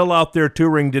she's still out there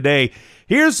touring today.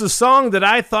 Here's the song that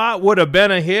I thought would have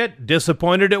been a hit.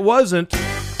 Disappointed it wasn't.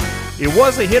 It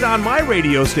was a hit on my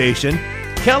radio station.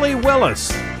 Kelly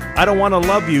Willis, I Don't Want to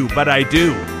Love You, But I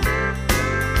Do.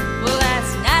 Well,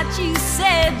 last night you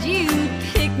said you'd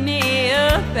pick me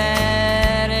up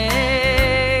at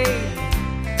 8.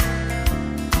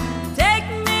 Take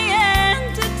me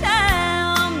into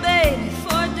town, baby,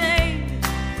 for a day.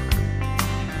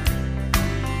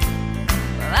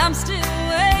 Well, I'm still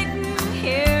waiting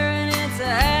here, and it's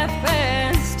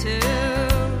 2:30.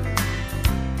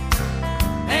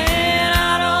 And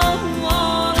I don't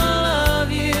want to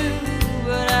love you,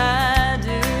 but I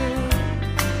do.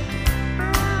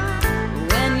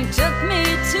 When you took me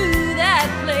to that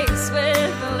place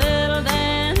with a little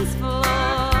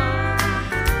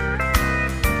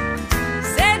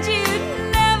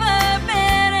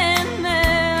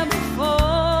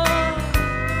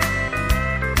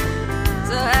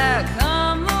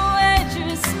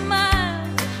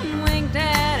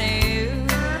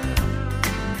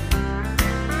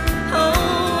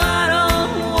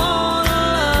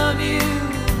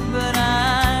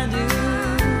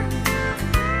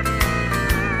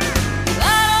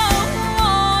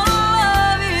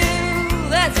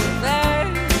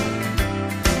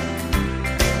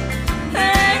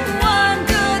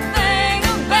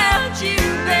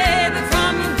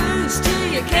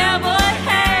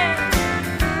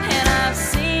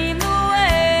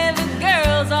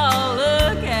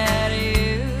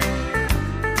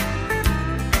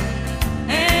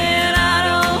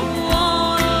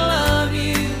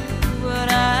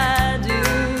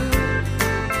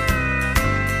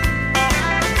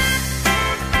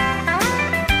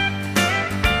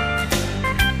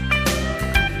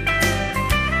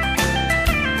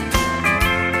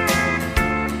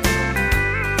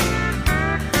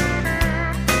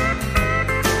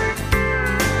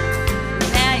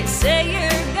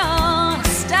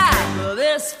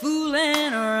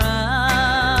fooling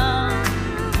around.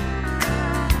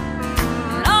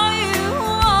 And all you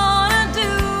wanna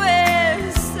do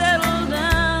is settle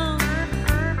down.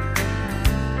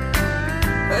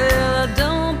 Well, I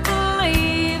don't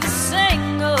believe a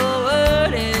single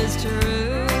word is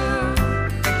true.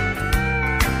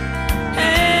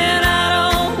 And I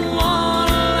don't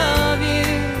wanna love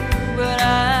you, but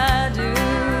I do.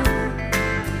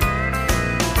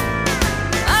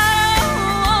 I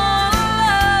don't wanna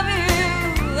love you,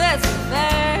 that's a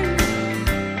fact.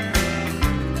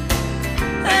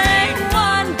 There ain't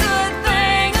one good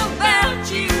thing about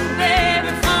you,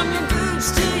 baby, from your boots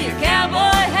to your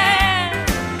cowboy hat.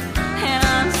 And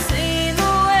I'm seeing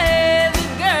the way the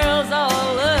girls all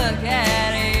look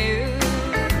at you.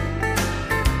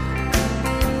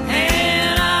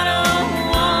 And I don't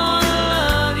wanna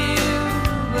love you,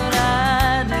 but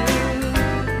I do.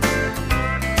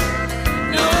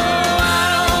 No, I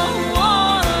don't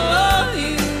wanna love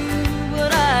you,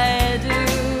 but I do.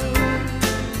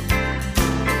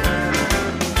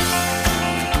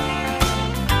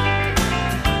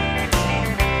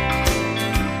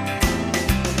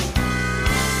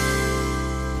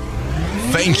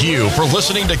 Thank you for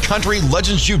listening to Country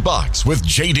Legends Jukebox with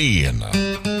JD.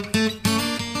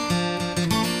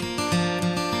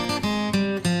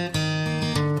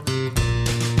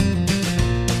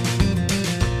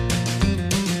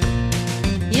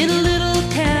 In a little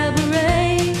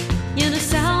cabaret in a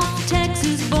South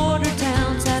Texas border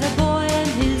town sat a boy and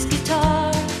his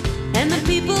guitar, and the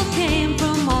people came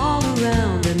from all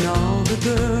around and all the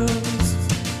girls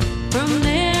from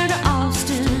there to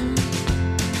Austin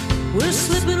were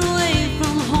slipping away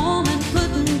from home and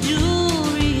putting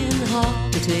jewelry in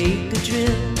hock to take a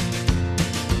trip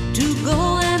to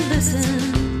go and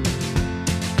listen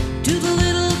to the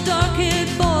little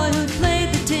dark-haired boy who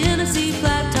played the Tennessee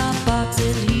flat top box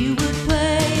and he would play.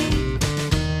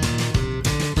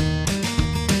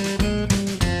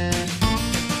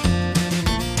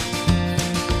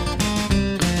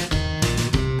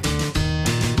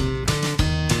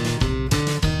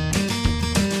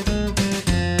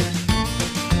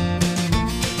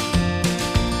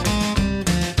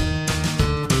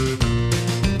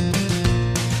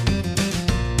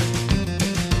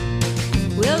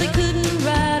 Well, he couldn't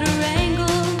ride a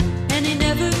wrangle, and he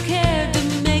never cared to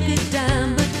make a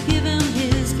dime, but give him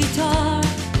his guitar,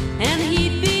 and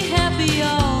he'd be happy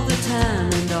all the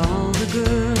time. And all the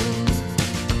girls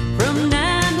from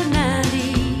 9 to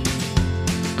 90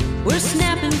 were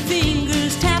snapping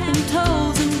fingers, tapping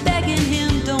toes, and begging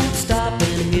him don't stop,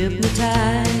 and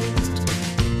hypnotized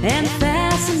and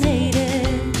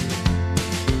fascinated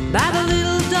by the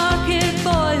little dark-haired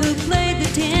boy who played the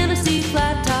Tennessee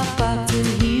flat top box and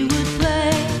he would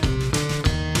play.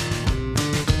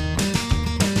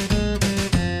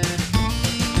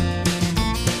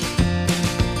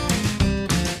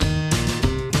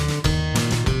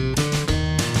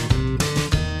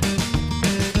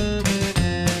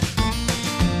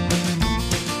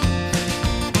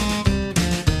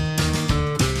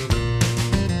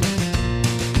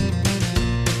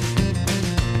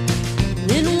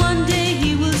 Then one day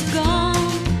he was gone,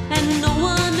 and no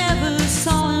one ever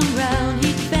saw him round.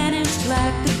 He vanished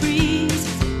like the breeze.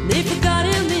 They forgot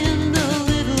him in the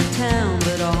little town,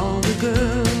 but all the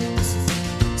girls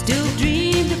still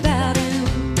dreamed about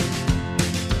him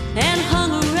and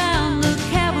hung around the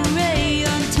cabaret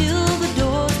until the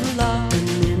doors were locked. And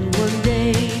then one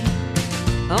day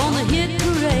on the hit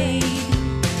parade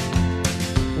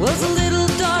was a little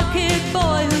dark-haired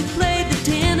boy who played the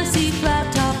Tennessee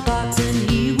flat top box and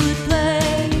he would play.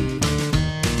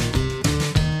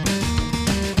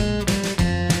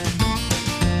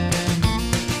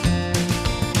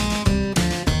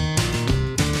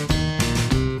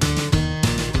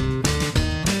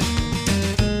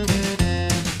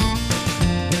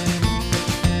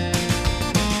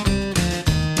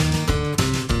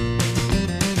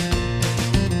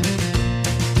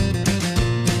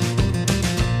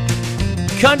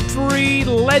 Country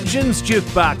Legends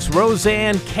Jukebox,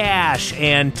 Roseanne Cash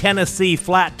and Tennessee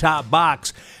Flat Top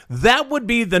Box. That would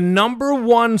be the number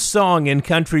one song in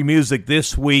country music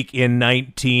this week in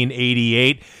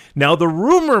 1988. Now, the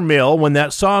rumor mill when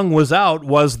that song was out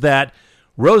was that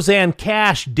Roseanne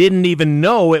Cash didn't even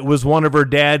know it was one of her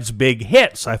dad's big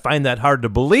hits. I find that hard to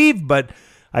believe, but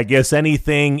I guess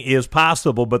anything is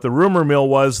possible. But the rumor mill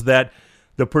was that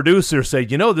the producer said,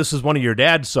 you know, this is one of your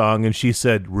dad's songs. And she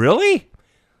said, really?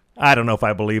 I don't know if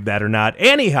I believe that or not.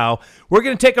 Anyhow, we're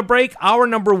going to take a break. Hour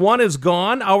number 1 is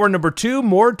gone. Hour number 2,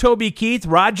 more Toby Keith,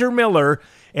 Roger Miller,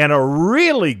 and a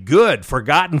really good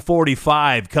Forgotten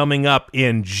 45 coming up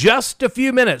in just a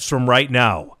few minutes from right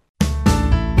now.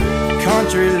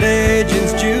 Country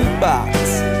Legends Jukebox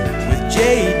with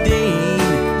J. Dean,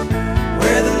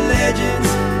 where the legends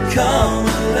come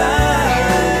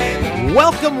alive.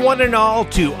 Welcome one and all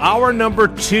to hour number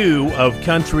 2 of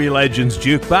Country Legends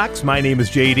Jukebox. My name is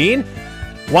J. Dean.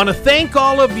 Want to thank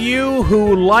all of you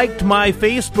who liked my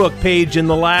Facebook page in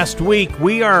the last week.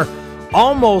 We are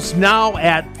almost now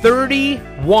at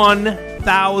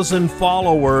 31,000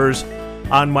 followers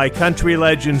on my Country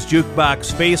Legends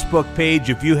Jukebox Facebook page.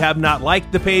 If you have not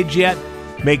liked the page yet,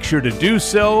 make sure to do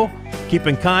so. Keep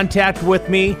in contact with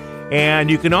me. And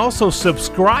you can also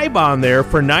subscribe on there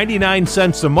for 99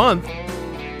 cents a month.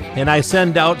 And I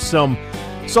send out some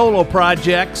solo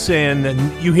projects, and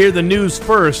you hear the news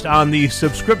first on the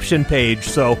subscription page.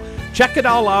 So check it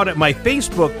all out at my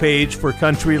Facebook page for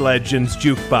Country Legends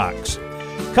Jukebox.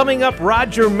 Coming up,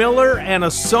 Roger Miller and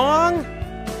a song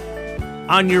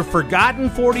on your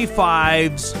Forgotten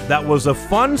 45s. That was a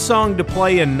fun song to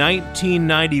play in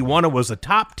 1991. It was a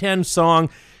top 10 song.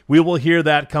 We will hear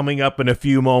that coming up in a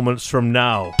few moments from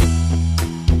now.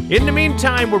 In the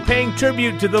meantime, we're paying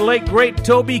tribute to the late, great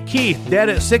Toby Keith, dead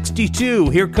at 62.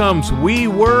 Here comes We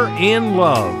Were in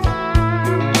Love.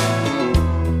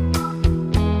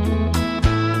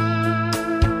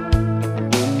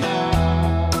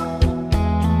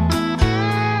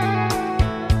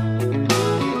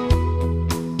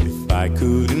 If I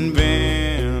could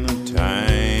invent a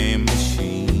time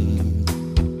machine,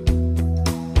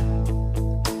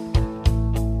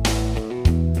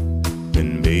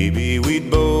 then maybe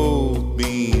we'd both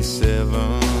be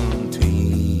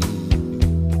 17.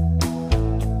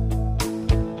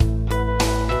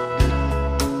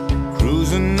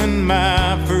 Cruising in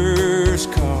my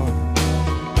first car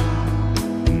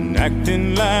and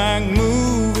acting like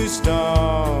movie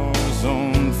stars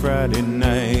on Friday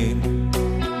night.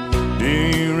 Do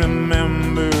you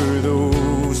remember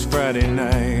those Friday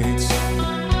nights?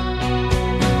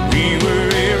 We were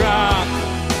a rock,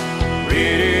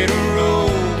 ready to roll.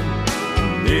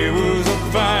 There was a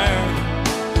fire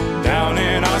down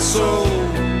in our soul,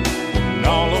 and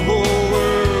all the whole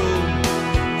world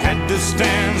had to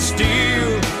stand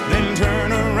still, then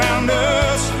turn around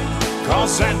us,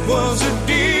 'cause that was a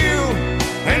deal.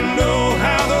 And oh,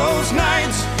 how those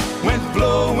nights went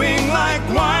flowing like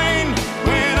wine,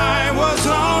 when I was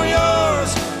all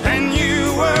yours and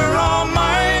you were all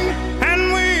mine,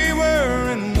 and we were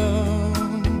in love.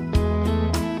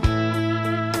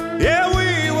 Yeah,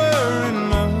 we were in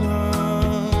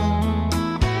love.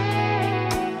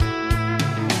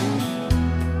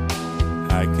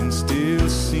 I can still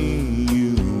see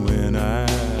you when I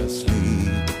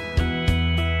sleep.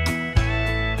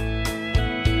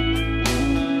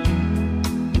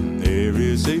 There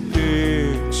is a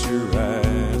picture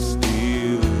I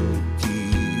still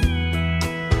keep.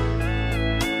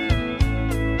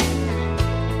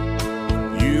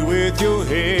 You with your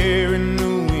hair in the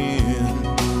wind,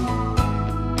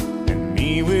 and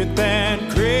me with that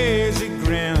crazy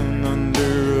grin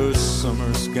under a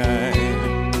summer sky,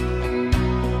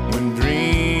 when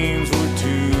dreams were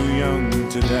too young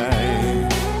to die.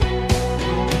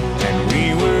 And we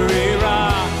were a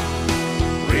rock,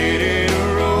 ready to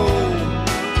roll,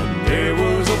 and there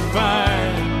was a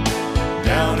fire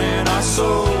down in our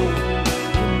soul,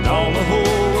 and all the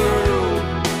whole world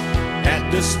had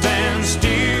to stand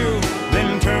still,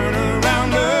 then turn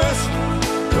around us,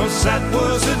 'cause that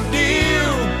was a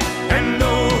deal. And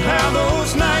oh, how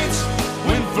those nights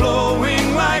went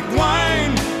flowing like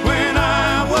wine, when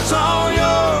I was all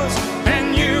yours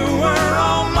and you were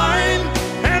all mine,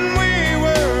 and we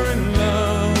were in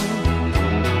love.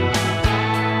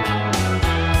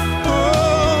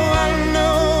 Oh, I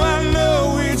know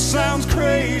it sounds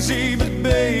crazy, but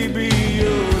baby,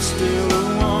 you're still the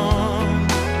one.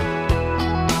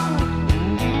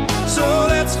 So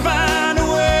let's find a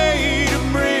way to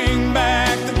bring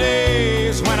back the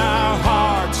days when our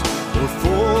hearts were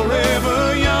forever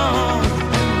young.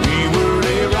 And we were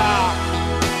a rock,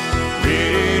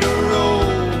 ready to roll,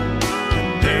 and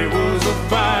there was a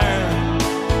fire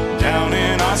down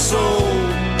in our soul,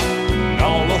 and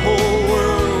all the whole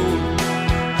world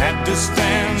had to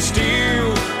stand still,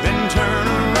 then turn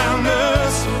around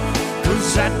us, 'cause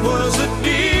that was a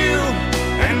deal.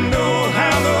 And oh,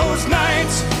 how those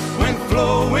nights went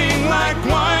flowing like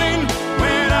wine,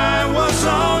 when I was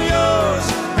all yours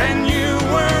and you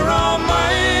were all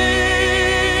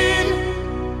mine,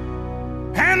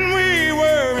 and we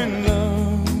were in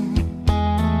love.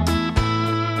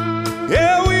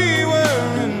 Yeah, we were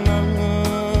in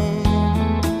love.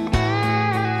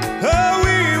 Oh,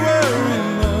 we were in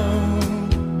love.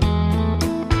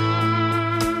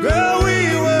 Oh, we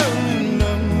were in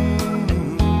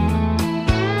love.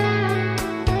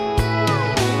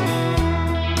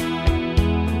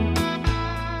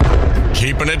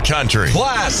 Classic country.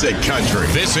 Classic country.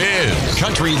 This is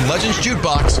Country Legends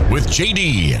Jukebox with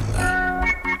JD.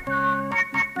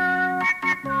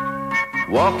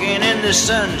 Walking in the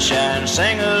sunshine,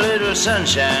 sing a little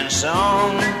sunshine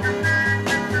song.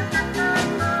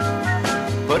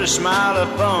 Put a smile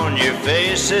upon your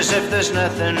face as if there's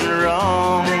nothing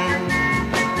wrong.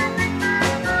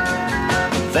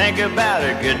 Think about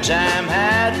a good time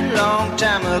had a long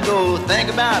time ago. Think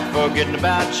about forgetting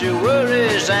about your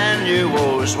worries and your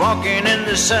woes. Walking in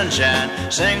the sunshine,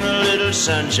 sing a little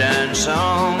sunshine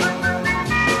song.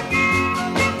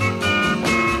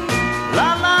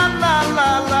 La la la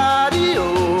la la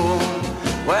dee-oh.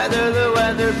 Whether the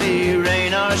weather be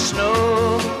rain or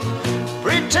snow,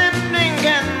 pretending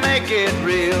can make it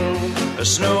real. A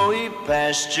snowy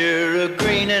pasture, a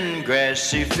green and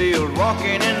grassy field.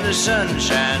 Walking in the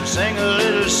sunshine, sing a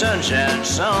little sunshine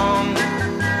song.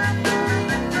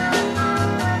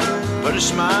 Put a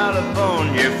smile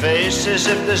upon your face as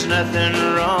if there's nothing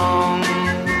wrong.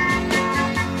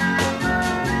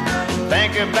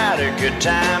 Think about a good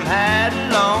time had a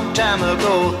long time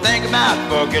ago. Think about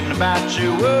forgetting about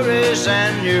your worries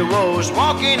and your woes.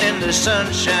 Walking in the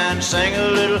sunshine, sing a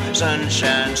little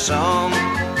sunshine song.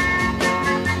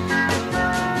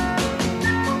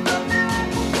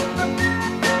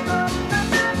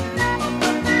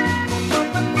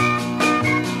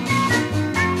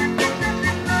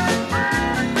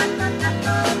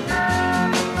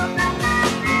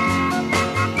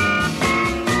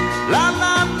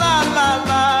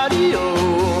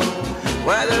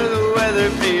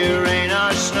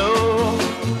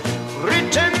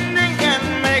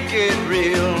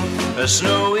 A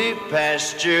snowy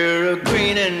pasture, a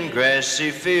green and grassy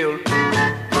field.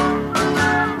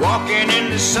 Walking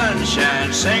in the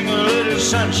sunshine, sing a little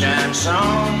sunshine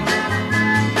song.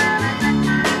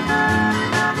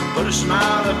 Put a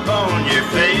smile upon your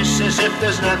face as if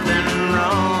there's nothing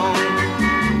wrong.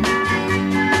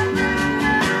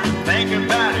 Think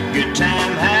about a good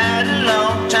time had a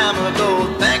long time ago.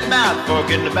 Think about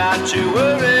forgetting about your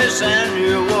worries and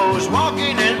your woes.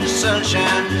 Walking in the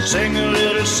sunshine, sing a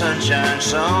little sunshine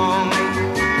song. Walking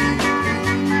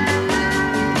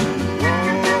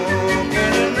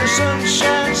in the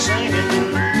sunshine,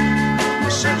 singing the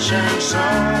sunshine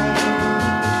song.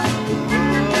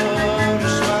 Put a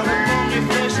smile upon your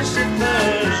face as if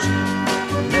there's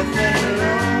nothing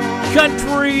wrong.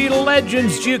 Country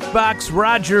Legends Jukebox,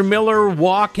 Roger Miller,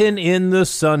 Walking in the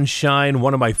Sunshine,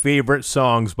 one of my favorite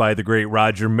songs by the great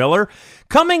Roger Miller.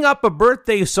 Coming up, a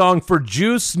birthday song for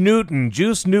Juice Newton.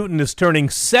 Juice Newton is turning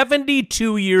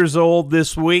 72 years old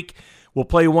this week. We'll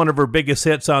play one of her biggest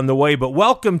hits on the way, but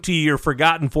welcome to your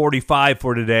Forgotten 45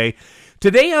 for today.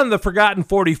 Today on the Forgotten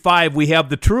 45, we have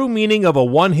the true meaning of a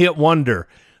one-hit wonder.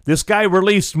 This guy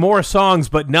released more songs,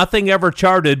 but nothing ever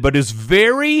charted, but his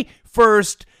very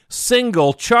first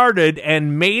single charted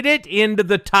and made it into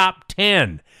the top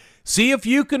 10. See if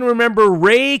you can remember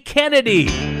Ray Kennedy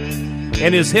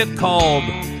and his hit called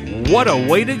What a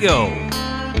Way to Go.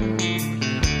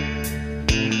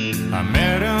 I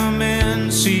met him in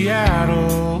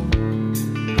Seattle,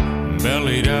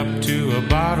 bellied up to a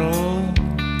bottle,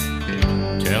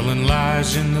 telling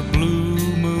lies in the Blue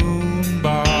Moon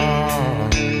Bar.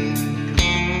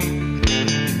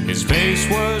 His face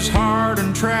was hard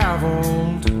and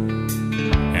traveled,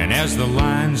 and as the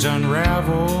lines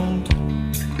unraveled,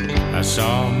 I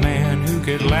saw a man who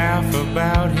could laugh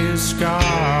about his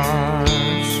scars.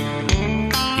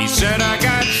 He said, I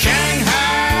got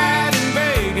shanghaied in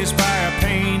Vegas by a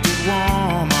painted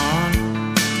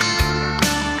woman.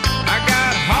 I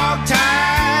got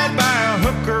hogtied by a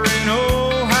hooker in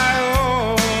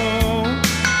Ohio.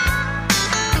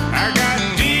 I got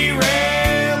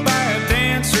derailed by a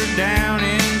dancer down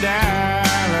in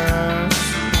Dallas.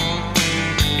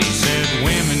 He said,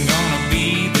 women gonna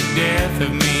be the death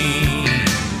of me,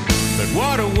 but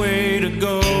what a way to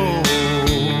go.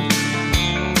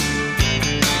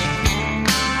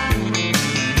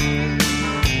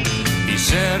 He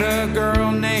said a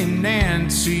girl named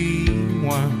Nancy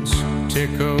once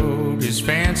tickled his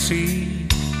fancy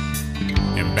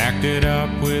and backed it up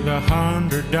with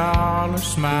 $100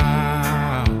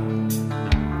 smile.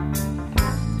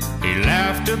 He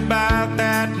laughed about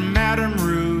that Madame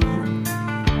Rue,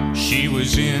 she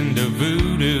was into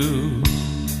voodoo.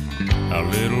 A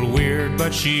little weird,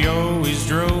 but she always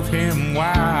drove him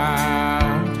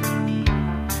wild.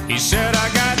 He said, I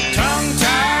got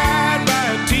tongue-tied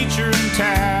by a teacher in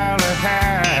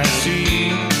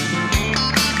Tallahassee.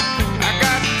 I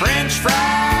got French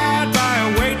fried by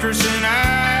a waitress in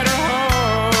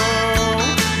Idaho.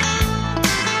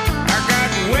 I got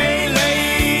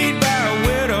waylaid by a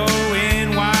widow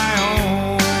in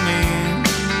Wyoming.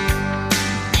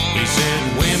 said,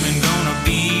 women gonna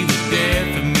be the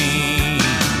death of me.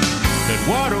 But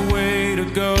what a way to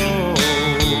go.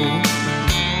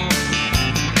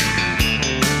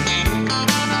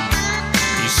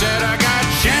 He said, I got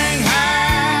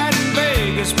Shanghai and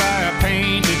Vegas by a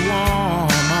painted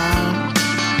woman.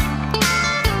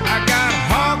 I got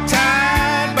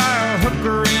hog-tied by a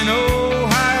hooker in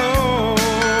Ohio.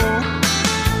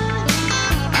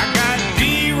 I got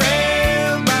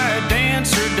derailed by a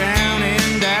dancer down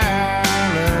in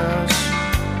Dallas.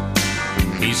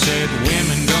 He said,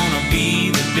 women gonna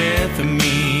be the death of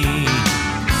me.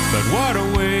 But what a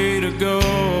way to go.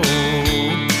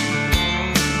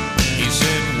 He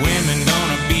said, women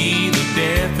gonna be the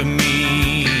death of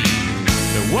me.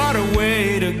 But what a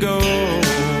way to go.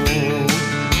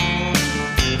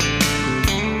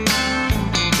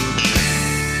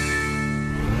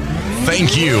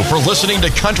 Thank you for listening to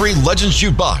Country Legends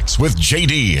Jukebox with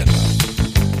JD.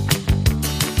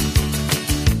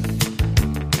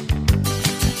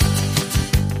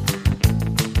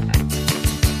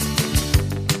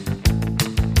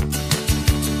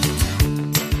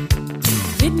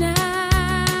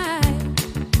 Midnight,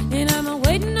 and I'm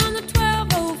waiting on the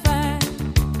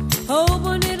 12:05,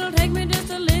 hoping it'll take me just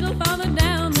a little farther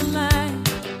down the line.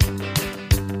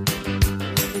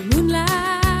 The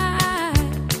moonlight,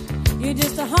 you're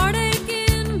just a heartache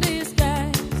in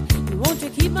disguise. You want to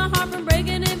keep my heart from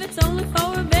breaking if it's only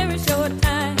for a very short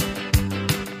time.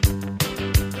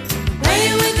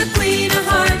 Playing with the queen of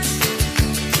hearts,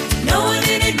 knowing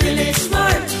it ain't really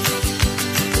smart.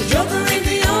 The joker ain't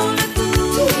the only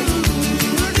fool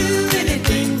who'll do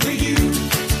anything for you.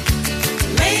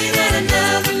 Laying at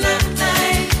another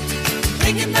night,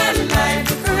 thinking about a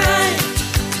life of crime.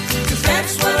 'Cause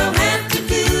that's what I'll have to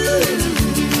do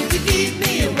to keep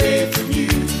me away from you.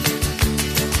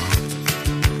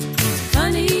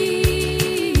 Honey,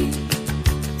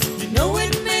 you know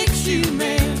it makes you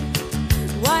mad.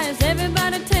 Why is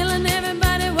everybody telling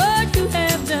everybody what you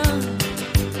have done?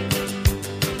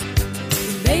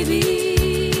 Baby,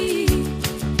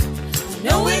 I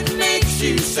know it makes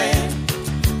you sad,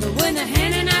 but when they're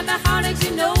handing out the heartaches,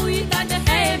 you know you got to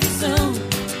have your some.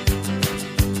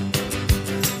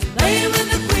 Playing with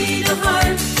the queen of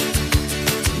hearts,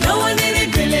 knowing it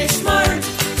ain't really smart.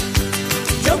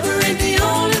 Joker ain't the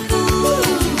only fool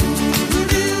who'll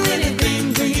do anything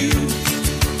for you.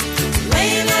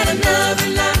 Laying out another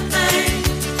night,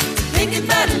 thinking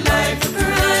about a life of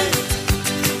crime.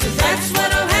 'Cause that's what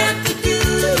I'll have to do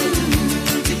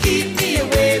to keep me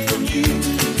away from you.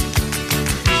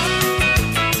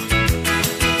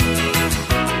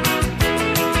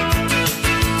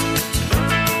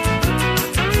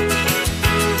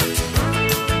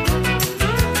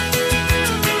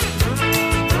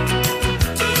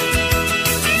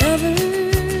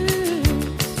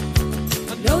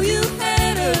 I know you've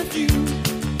had a few,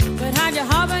 but hide your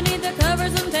heart beneath the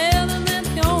covers and tell them that's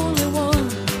the only one.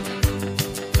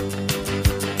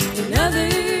 And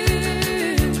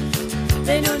others,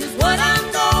 they know just what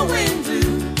I'm going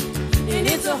through, and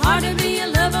it's so hard to be a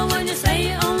lover when you say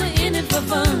you're only in it for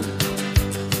fun.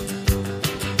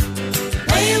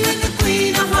 Playing with the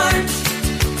queen of hearts,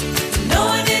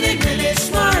 knowing it ain't really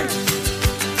smart.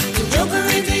 The joker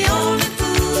ain't the only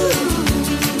fool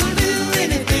who'll do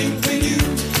anything for you.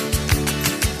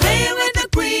 Playing with the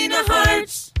queen of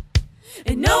hearts,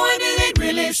 and knowing it ain't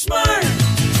really smart.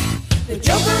 The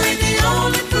joker ain't the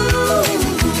only fool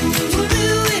who'll do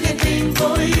anything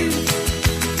for you.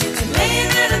 And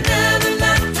laying at another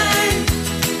night,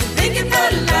 thinking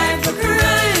about a life of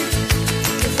crime.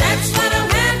 'Cause that's what I'll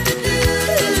have to do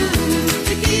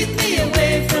to keep me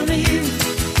away from you.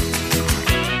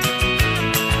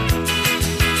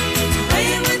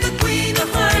 Playing with the queen of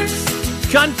hearts.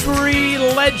 Country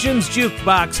Legends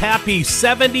Jukebox. Happy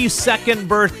 72nd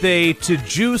birthday to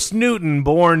Juice Newton,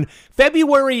 born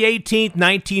February 18th,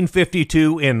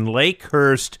 1952 in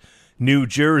Lakehurst, New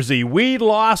Jersey. We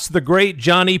lost the great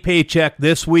Johnny Paycheck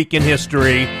this week in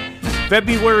history.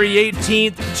 February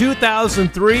 18th,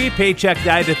 2003, Paycheck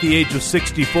died at the age of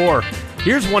 64.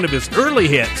 Here's one of his early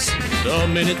hits. The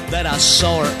minute that I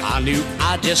saw her, I knew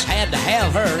I just had to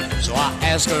have her. So I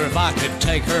asked her if I could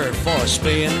take her for a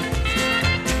spin.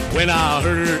 When I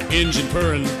heard her engine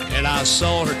purring and I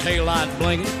saw her taillight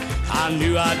blinking, I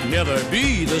knew I'd never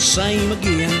be the same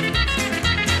again.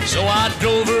 So I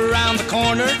drove her around the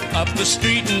corner, up the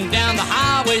street and down the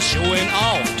highway, showing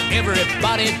off to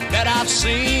everybody that I've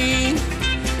seen.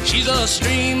 She's a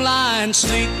streamlined,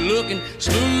 sleek-looking,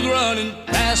 smooth-running,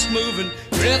 fast-moving,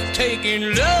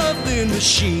 breathtaking, lovely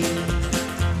machine.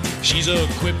 She's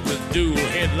equipped with dual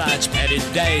headlights, padded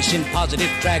dash, and positive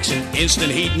traction,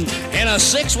 instant heating, and a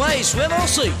 6-way swivel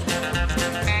seat.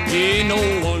 Yeah, no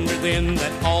wonder then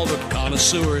that all the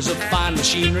connoisseurs of fine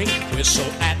machinery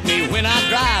whistle at me when I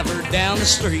drive her down the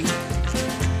street.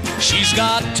 She's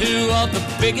got two of the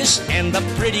biggest and the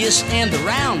prettiest and the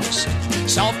roundest,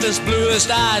 softest,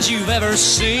 bluest eyes you've ever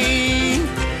seen.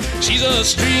 She's a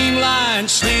streamlined,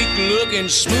 sleek-looking,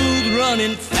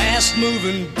 smooth-running,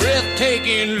 fast-moving,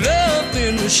 breathtaking,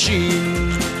 loving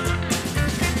machine.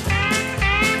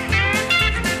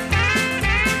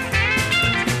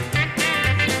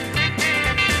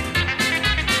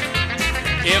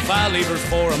 If I leave her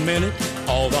for a minute,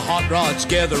 all the hot rods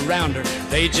gather round her.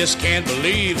 They just can't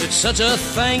believe that such a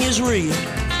thing is real.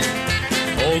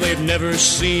 Oh, they've never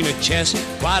seen a chassis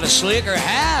quite as slick or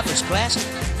half as classy.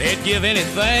 They'd give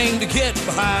anything to get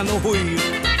behind the wheel.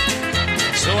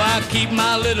 So I keep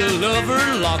my little lover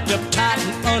locked up tight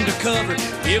and undercover.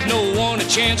 Give no one a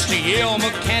chance to yell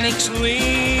mechanics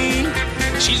lean.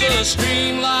 She's a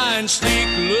streamlined,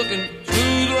 sleek-looking,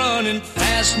 smooth-running,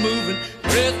 fast-moving,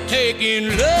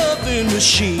 breathtaking, loving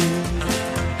machine.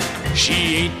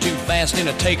 She ain't too fast in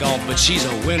a takeoff, but she's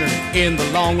a winner in the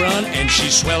long run, and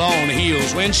she's swell on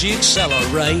heels when she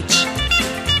accelerates.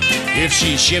 If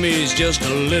she shimmies just a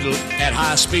little at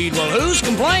high speed, well, who's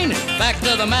complaining? Fact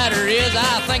of the matter is,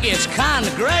 I think it's kind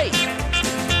of great.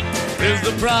 With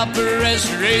the proper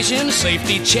restoration,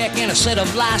 safety check, and a set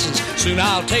of license, soon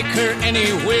I'll take her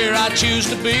anywhere I choose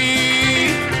to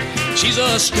be. She's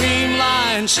a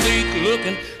streamlined,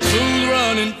 sleek-looking,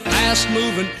 smooth-running,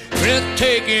 fast-moving,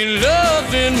 breathtaking,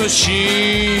 loving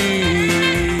machine.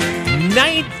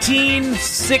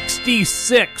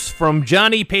 1966 from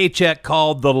Johnny Paycheck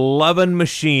called The Lovin'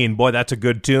 Machine. Boy, that's a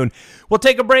good tune. We'll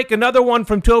take a break. Another one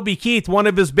from Toby Keith, one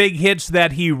of his big hits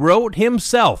that he wrote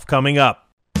himself, coming up.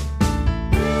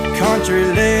 Country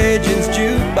Legends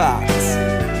Jukebox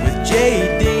with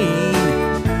J.D.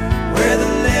 where the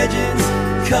legends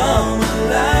come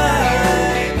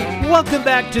alive. Welcome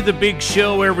back to the big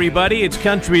show, everybody. It's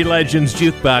Country Legends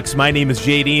Jukebox. My name is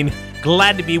J.D.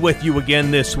 Glad to be with you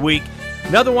again this week.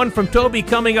 Another one from Toby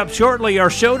coming up shortly. Our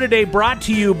show today brought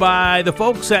to you by the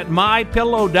folks at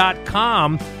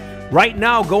MyPillow.com. Right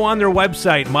now, go on their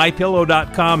website,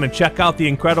 MyPillow.com, and check out the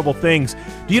incredible things.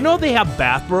 Do you know they have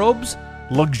bathrobes?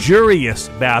 Luxurious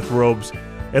bathrobes,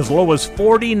 as low as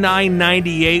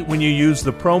 $49.98 when you use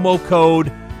the promo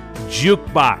code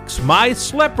JUKEBOX. My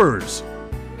slippers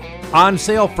on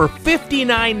sale for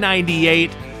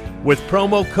 $59.98 with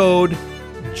promo code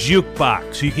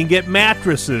JUKEBOX. You can get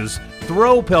mattresses,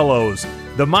 throw pillows,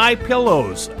 the My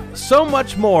Pillows, so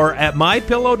much more at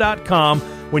MyPillow.com.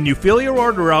 When you fill your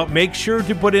order out, make sure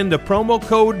to put in the promo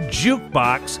code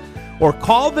JUKEBOX or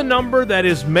call the number that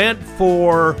is meant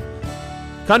for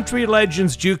Country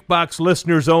Legends Jukebox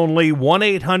listeners only,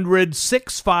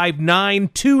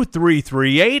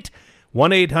 1-800-659-2338,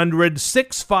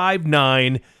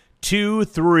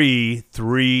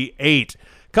 1-800-659-2338.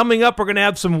 Coming up, we're going to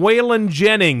have some Waylon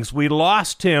Jennings. We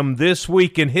lost him this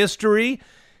week in history.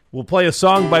 We'll play a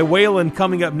song by Waylon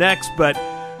coming up next, but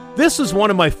this is one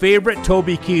of my favorite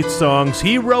Toby Keith songs.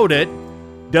 He wrote it,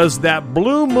 Does That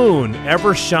Blue Moon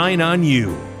Ever Shine on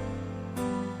You?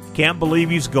 Can't believe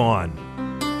he's gone.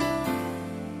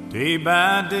 Day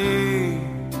by day,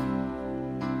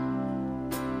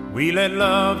 we let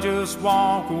love just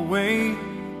walk away,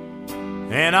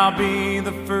 and I'll be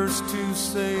the first to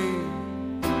say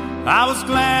I was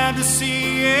glad to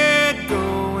see it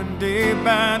going day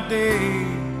by day.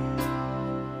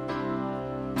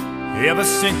 Ever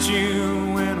since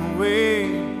you went away,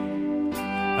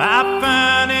 I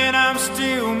find that I'm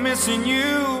still missing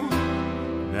you.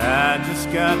 I just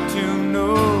got to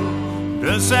know,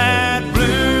 does that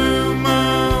blue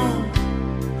moon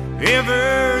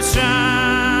ever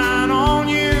shine on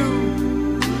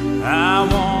you? I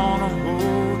wanna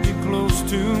hold you close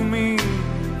to me,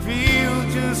 feel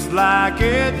just like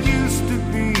it used to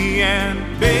be. And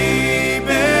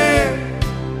baby,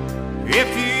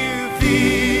 if you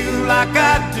feel like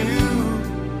I do,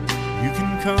 you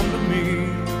can come to me.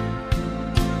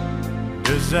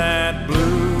 Does that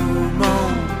blue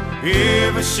moon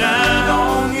ever shine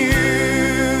on you?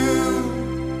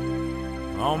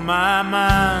 On my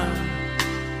mind,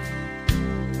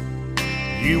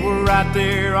 you were right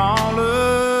there all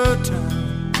the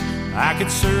time. I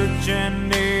could search and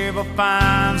never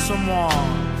find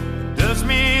someone that does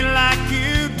me like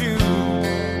you do.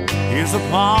 Here's a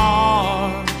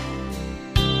part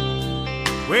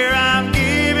where I'm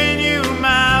giving you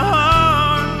my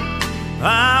heart.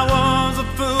 I was a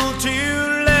fool to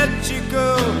let you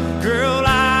go. Girl,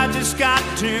 I just got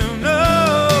to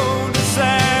know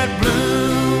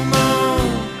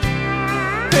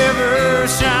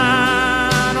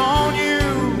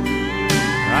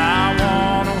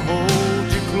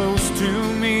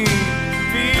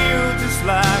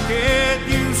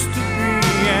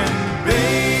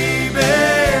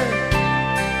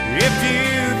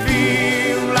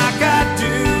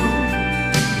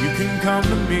come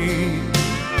to me.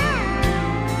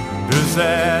 Does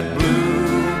that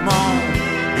blue moon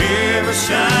ever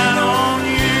shine on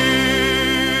you?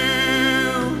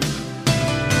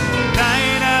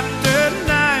 Night after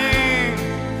night,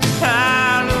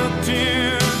 I look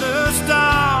to the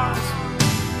stars,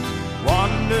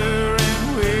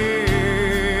 wondering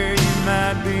where you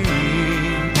might be.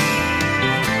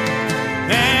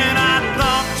 Then I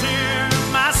thought to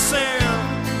myself,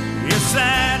 it's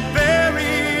that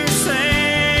very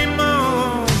same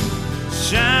moon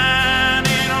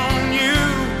shining on you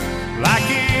like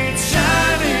it's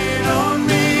shining on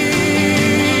me.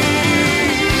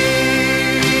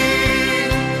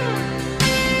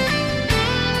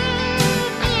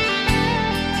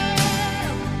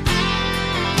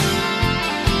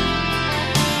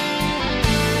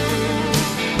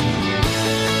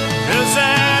 Does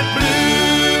that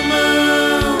blue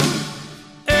moon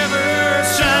ever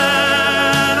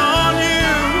shine on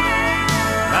you?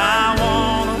 I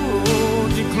wanna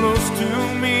hold you close to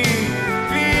me,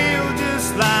 feel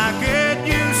just like it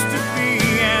used to be.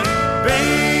 And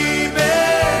baby,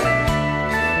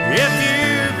 if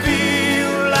you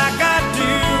feel like I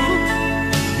do,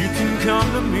 you can come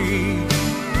to me.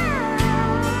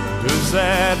 Does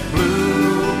that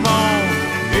blue moon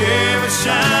ever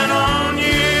shine on you?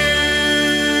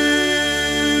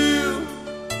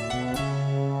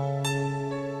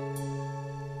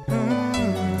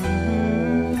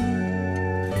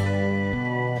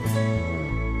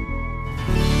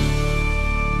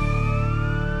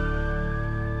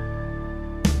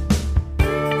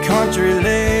 Country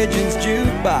Legends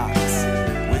Jukebox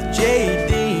with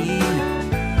J.D.,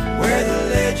 where the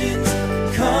legends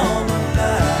come alive.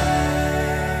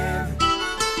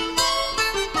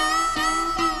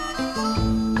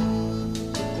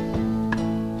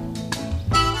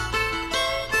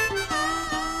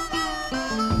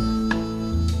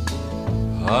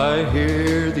 I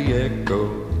hear the echo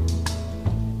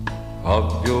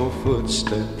of your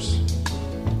footsteps.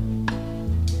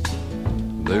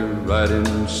 They're right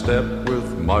in step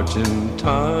with marching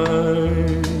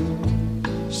time.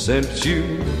 Since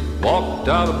you walked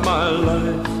out of my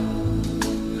life,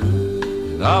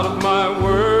 and out of my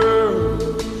world,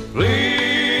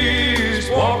 please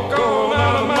walk on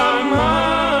out of my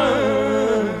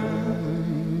mind.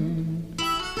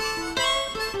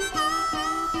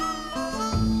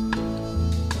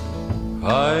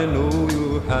 I know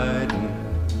you're hiding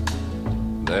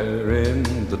there in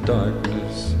the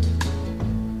darkness,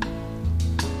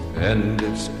 and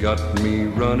it's got me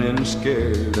running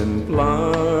scared and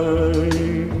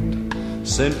blind.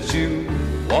 Since you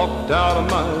walked out of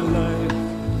my life,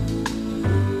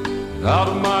 out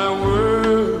of my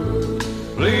world,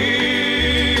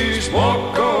 please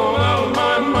walk on out of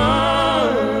my mind.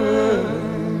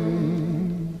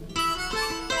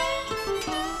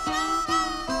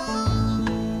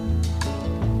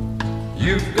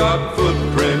 You've got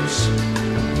footprints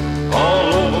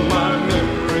all over my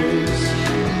memories.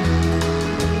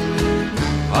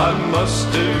 I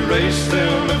must erase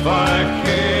them if I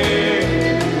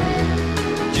can.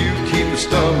 But you keep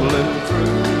stumbling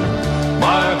through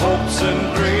my hopes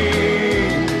and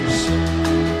dreams,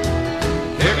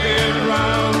 kicking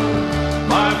around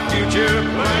my future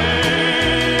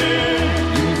plan.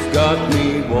 You've got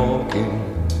me walking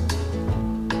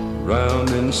round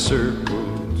in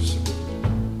circles,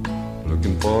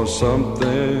 looking for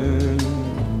something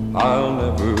I'll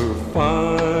never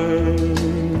find.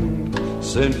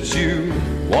 Since you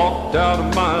walked out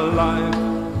of my life,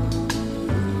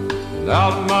 and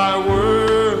out of my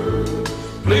world,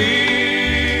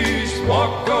 please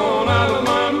walk on out of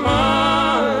my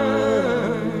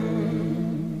mind.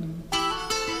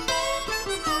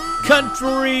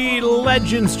 Country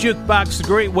Legends Jukebox, the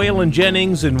great Waylon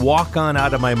Jennings, and Walk On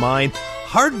Out of My Mind.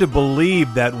 Hard to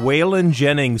believe that Waylon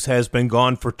Jennings has been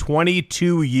gone for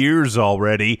 22 years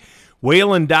already.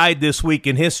 Waylon died this week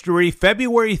in history,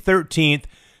 February 13th,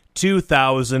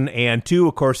 2002.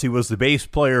 Of course, he was the bass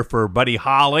player for Buddy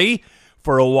Holly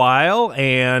for a while,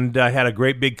 and had a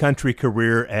great big country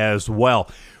career as well.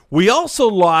 We also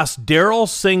lost Darrell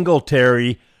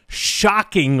Singletary,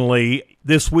 shockingly,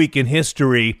 this week in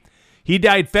history. He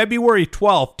died February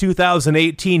 12th,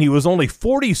 2018. He was only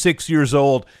 46 years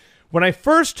old. When I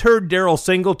first heard Darrell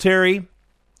Singletary,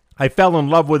 I fell in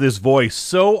love with his voice.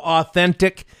 So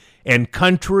authentic and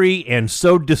country and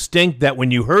so distinct that when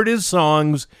you heard his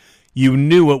songs, you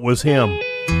knew it was him.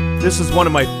 This is one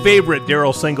of my favorite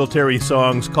Darrell Singletary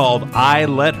songs called I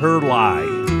Let Her Lie.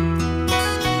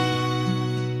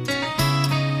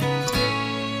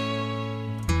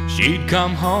 She'd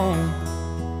come home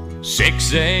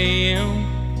 6 a.m.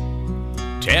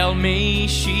 tell me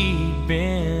she'd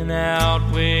been out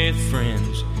with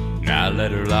friends, and I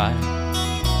let her lie.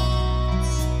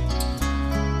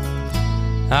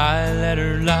 I let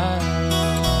her lie.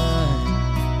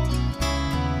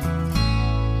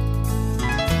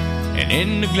 And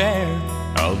in the glare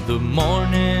of the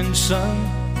morning sun,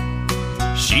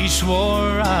 she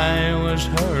swore I was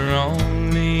her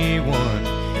only one,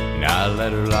 and I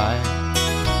let her lie.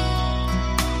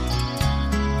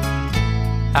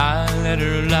 I let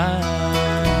her lie.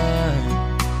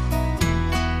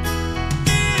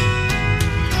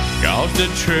 'Cause the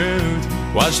truth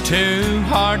was too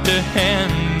hard to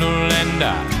handle, and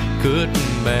I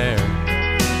couldn't bear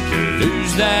to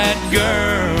lose that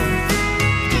girl.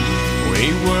 We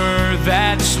were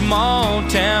that small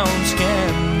town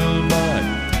scandal, but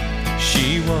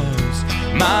she was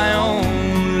my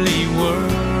only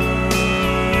world.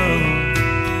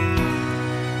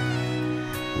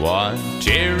 One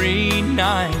teary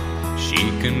night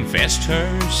she confessed her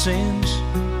sins,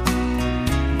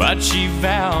 but she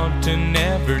vowed to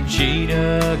never cheat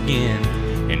again,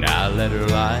 and I let her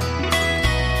lie.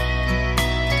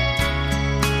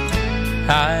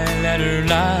 I let her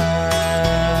lie.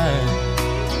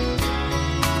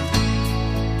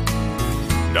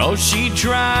 Though she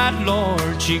tried,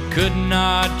 Lord, she could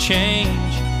not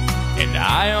change, and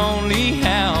I only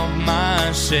have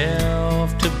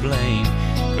myself to blame,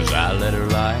 'cause I let her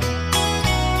lie.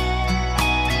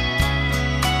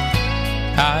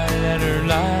 I let her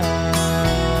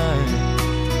lie.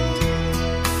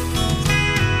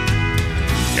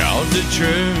 'Cause the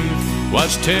truth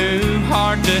was too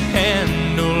hard to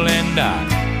handle, and I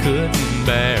couldn't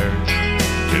bear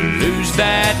to lose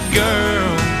that girl.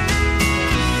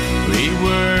 We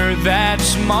were that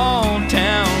small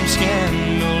town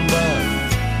scandal, but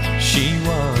she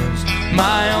was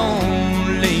my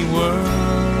only world.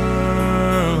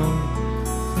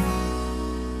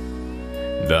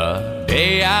 The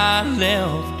day I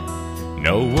left,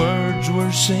 no words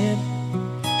were said.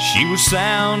 She was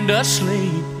sound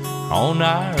asleep on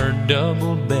our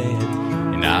double bed,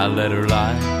 and I let her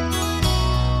lie.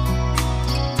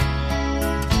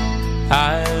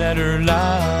 I let her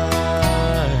lie.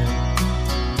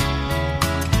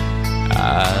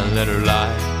 I let her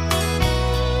lie.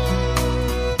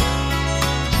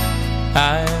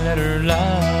 I let her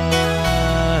lie.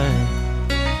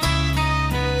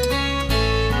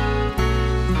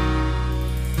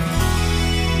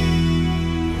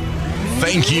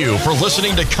 Thank you for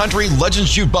listening to Country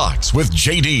Legends Jukebox with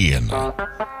JD.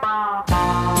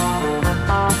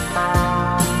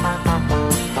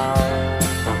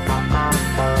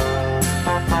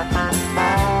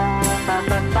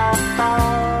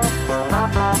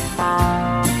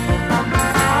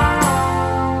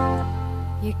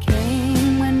 You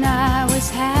came when I was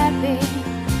happy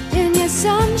in your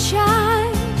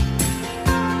sunshine.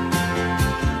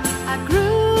 I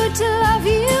grew to love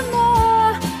you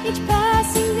more each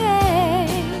passing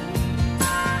day.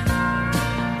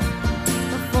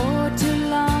 Before too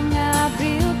long I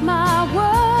built my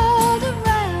world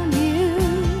around you,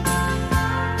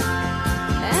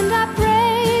 and I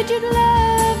prayed you'd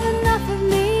love enough of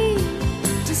me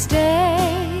to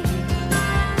stay.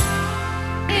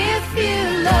 If you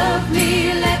love me,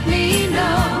 let me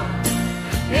know.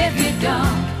 If you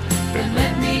don't, then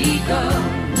let me go.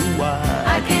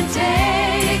 I can't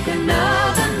take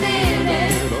another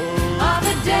minute of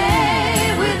the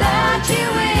day without you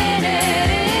in it.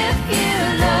 If you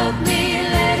love me,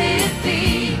 let it be.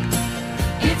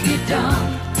 If you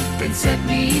don't, then set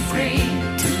me free.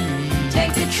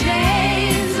 Take the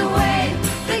chains away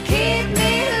that keep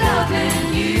me loving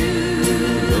you.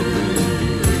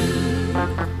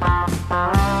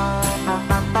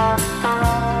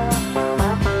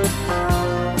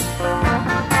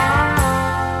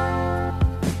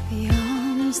 The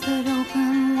arms that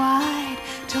open wide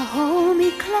to hold me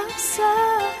closer,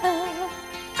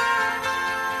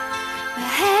 the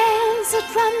hands that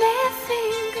run their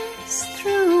fingers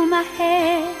through my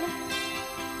hair,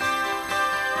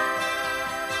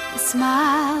 the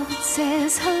smile that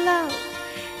says hello,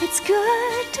 it's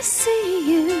good to see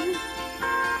you.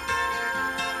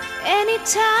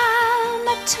 Anytime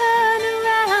I turn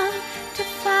around to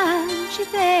find you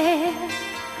there,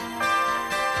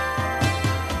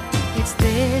 it's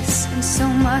this and so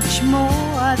much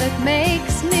more that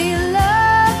makes me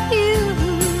love you.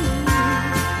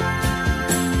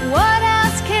 What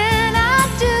else can I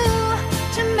do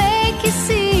to make you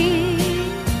see?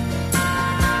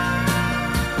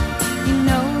 You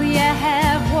know you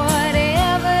have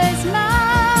whatever's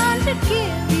mine to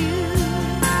give you.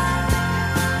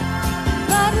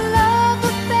 But love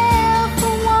affair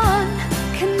for one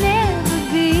can never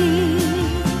be.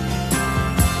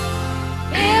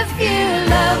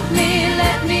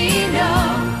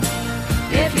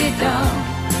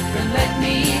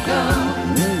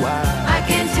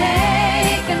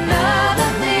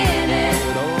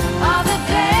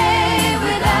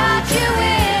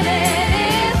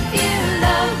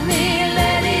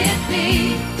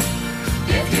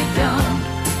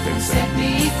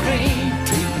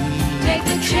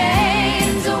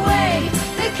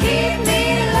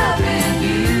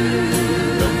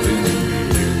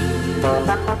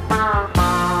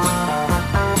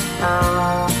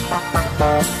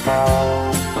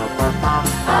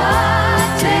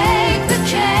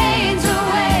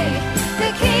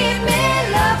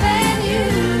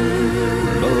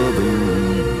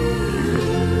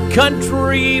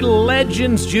 Country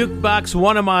Legends Jukebox,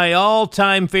 one of my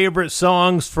all-time favorite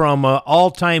songs from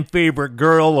all-time favorite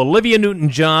girl, Olivia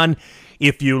Newton-John.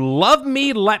 If you love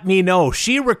me, let me know.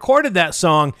 She recorded that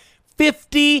song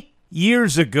 50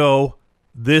 years ago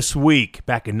this week,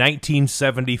 back in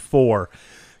 1974.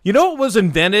 You know what was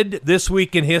invented this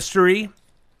week in history?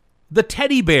 The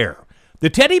teddy bear. The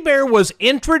teddy bear was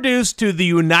introduced to the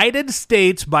United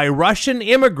States by Russian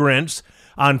immigrants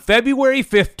on February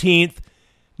 15th,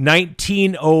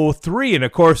 1903. And,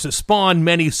 of course, it spawned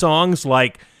many songs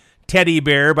like Teddy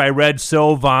Bear by Red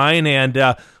Sylvine and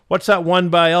what's that one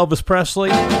by Elvis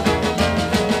Presley?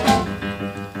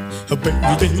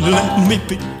 Baby, let me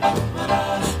be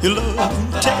your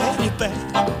loving teddy bear.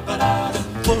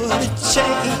 Put a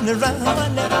chain around my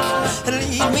neck and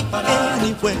lead me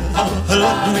anywhere.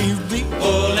 Let me be,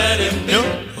 oh, let him be your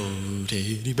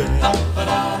teddy bear.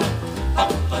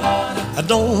 I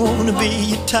don't wanna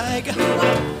be a tiger,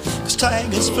 'cause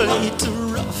tigers play too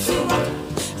rough.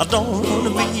 I don't wanna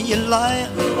be a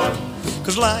lion,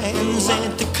 'cause lions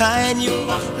ain't the kind you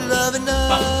love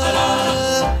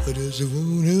enough. I just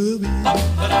wanna be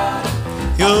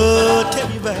your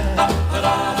teddy bear.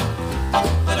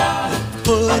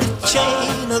 Put a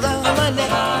chain around my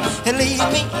neck and lead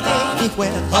me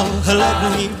anywhere. Oh,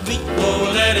 let me be,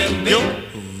 oh, let him be your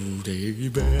teddy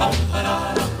bear.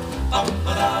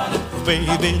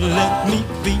 Baby, let me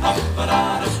be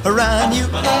around you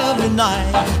every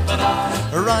night.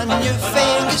 Run your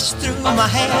fingers through my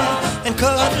hair and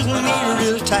cuddle me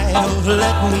real tight. Oh,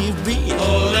 let me be,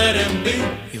 oh, let him be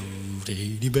your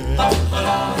teddy bear.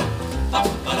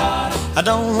 I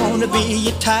don't wanna be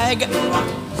a tiger,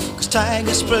 'cause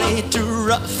tigers play too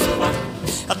rough.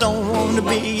 I don't wanna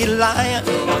be a lion,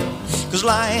 'cause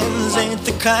lions ain't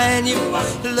the kind you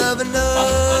love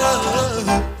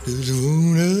enough. Just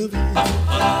wanna be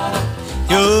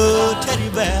your teddy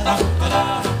bear.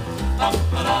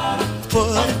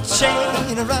 Put a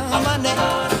chain around my neck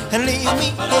and lead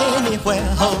me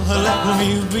anywhere. Oh, let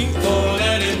me be, oh,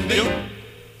 let him be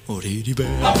your teddy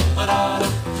bear.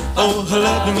 Oh,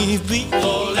 let me be,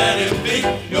 oh, let him be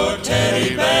your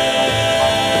teddy bear.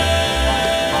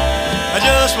 I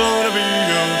just wanna be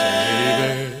your teddy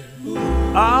bear.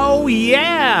 Oh,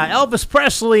 yeah, Elvis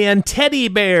Presley and Teddy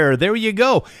Bear. There you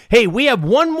go. Hey, we have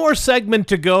one more segment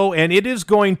to go, and it is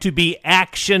going to be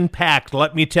action-packed,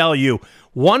 let me tell you.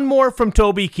 One more from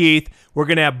Toby Keith. We're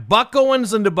going to have Buck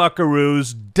Owens and the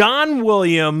Buckaroos, Don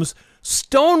Williams,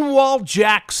 Stonewall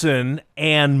Jackson,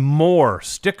 and more.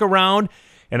 Stick around,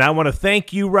 and I want to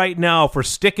thank you right now for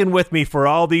sticking with me for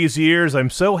all these years. I'm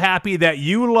so happy that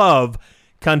you love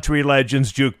Country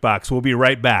Legends Jukebox. We'll be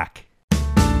right back.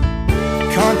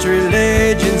 Country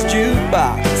Legends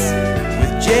Jukebox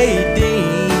with J.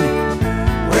 Dean,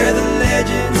 where the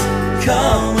legends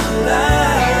come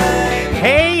alive.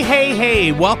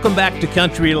 Hey, welcome back to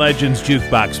Country Legends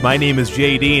Jukebox. My name is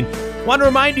J. Dean. Want to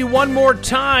remind you one more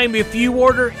time, if you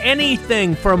order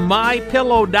anything from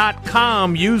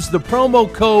MyPillow.com, use the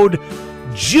promo code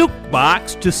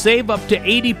JUKEBOX to save up to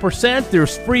 80%.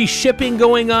 There's free shipping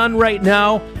going on right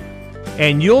now.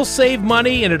 And you'll save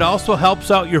money, and it also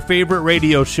helps out your favorite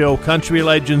radio show, Country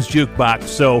Legends Jukebox.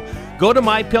 So go to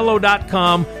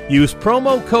MyPillow.com, use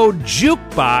promo code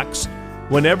JUKEBOX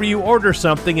whenever you order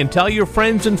something, and tell your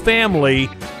friends and family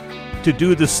to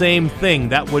do the same thing.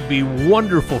 That would be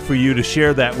wonderful for you to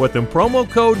share that with them. Promo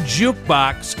code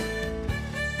JUKEBOX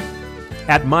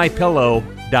at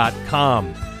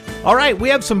MyPillow.com. All right, we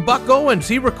have some Buck Owens.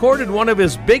 He recorded one of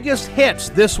his biggest hits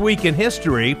this week in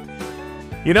history.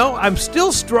 You know, I'm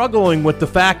still struggling with the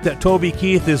fact that Toby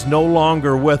Keith is no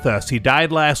longer with us. He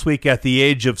died last week at the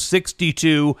age of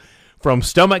 62 from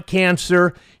stomach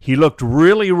cancer. He looked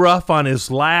really rough on his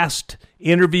last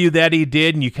interview that he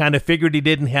did, and you kind of figured he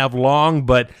didn't have long,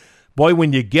 but boy,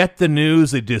 when you get the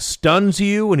news, it just stuns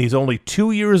you, and he's only 2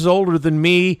 years older than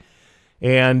me,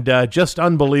 and just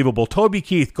unbelievable. Toby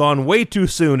Keith gone way too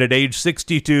soon at age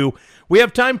 62. We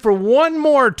have time for one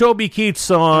more Toby Keith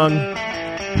song.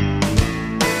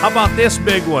 How about this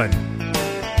big one?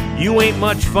 You Ain't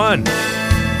Much Fun.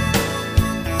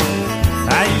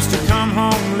 I used to come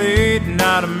home late,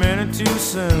 not a minute too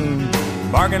soon,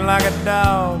 barking like a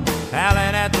dog,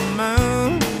 howling at the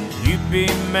moon. You'd be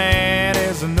mad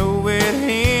as a no-wet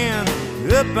hen,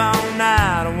 up all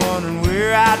night wondering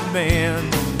where I'd been.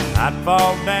 I'd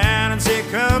fall down and say,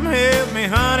 come help me,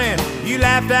 honey. You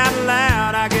laughed out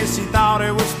loud, I guess you thought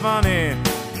it was funny.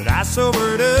 But I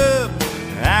sobered up,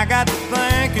 I got to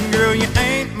thinking, girl, you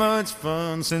ain't much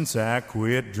fun since I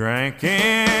quit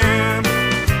drinking.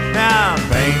 Now I'm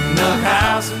painting the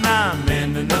house and I'm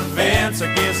mending the fence.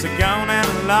 I guess I gone out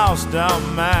of lost all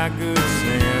my good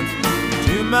sense.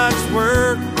 Too much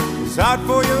work is hard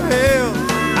for your health.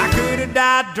 I could have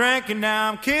died drinking, now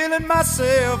I'm killing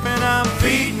myself. And I'm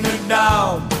feeding the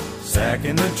dog,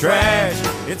 sacking the trash.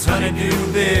 It's honeydew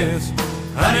this,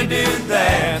 honeydew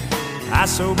that. I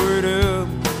sobered up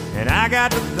and I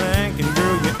got to thinking,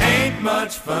 girl, you ain't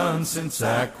much fun since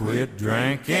I quit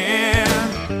drinking.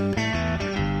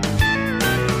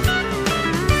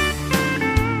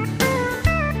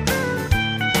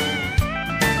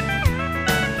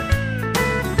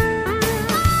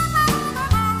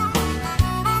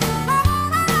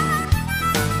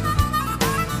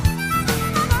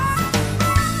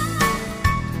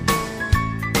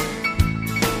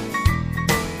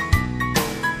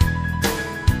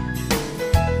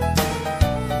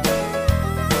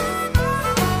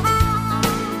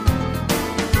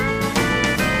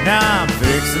 Now I'm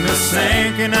fixing the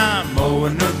sink and I'm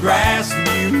mowing the grass,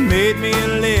 and you made me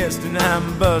a list and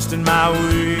I'm busting my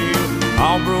wheel.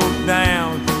 All broke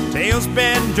down, tail's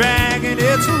been dragging.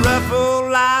 It's a rough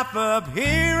old life up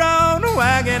here on the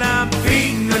wagon. I'm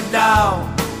feeding the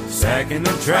dog, sacking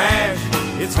the trash.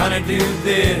 It's honeydew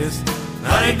this,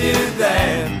 honeydew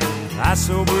that. I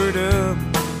sobered up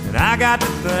and I got to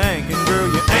thinking, girl,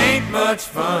 you ain't much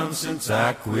fun since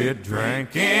I quit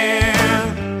drinking.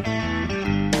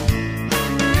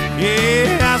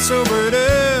 Yeah, I sobered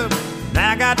up, and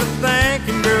I got to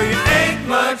thinking, girl, you ain't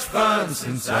much fun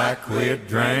since I quit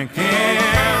drinking.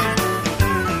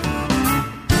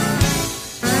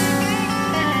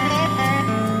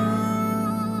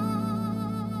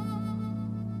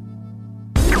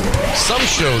 Some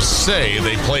shows say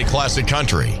they play classic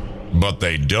country, but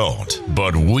they don't.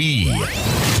 But we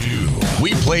do.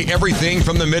 We play everything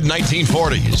from the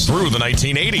mid-1940s through the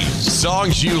 1980s.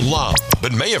 Songs you love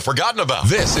but may have forgotten about.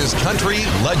 This is Country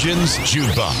Legends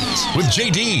Jukebox with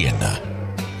JD.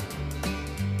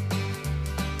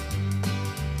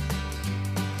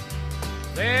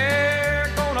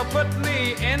 They're gonna put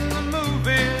me in the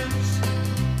movies.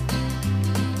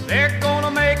 They're gonna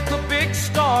make a big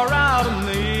star out of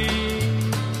me.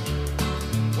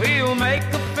 We'll make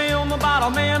a film about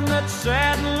a man that's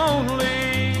sad and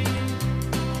lonely,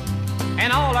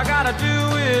 and all I gotta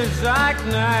do is act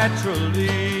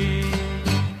naturally.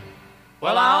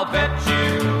 Well, I'll bet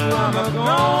you I'm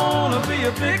gonna be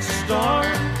a big star.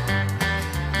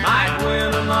 Might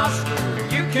win an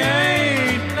Oscar, you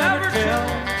can't never tell.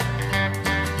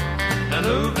 The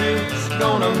movie's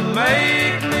gonna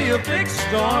make me a big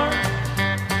star,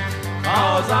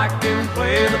 'cause I can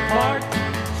play the part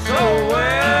so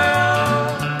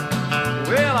well.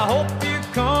 Well, I hope you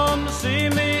come to see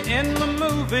me in the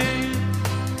movie.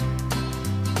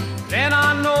 Then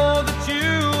I know that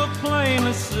you will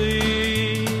plainly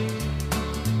see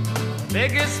the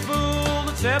biggest fool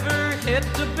that's ever hit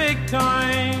the big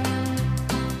time,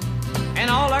 and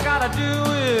all I gotta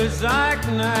do is act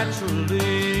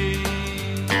naturally.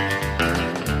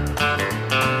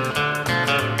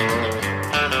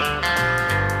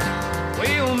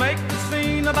 We'll make the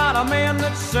scene about a man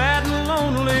that's sad and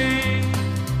lonely,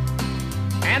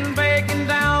 and begging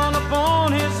down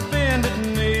upon his bended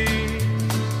knee.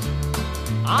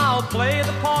 I'll play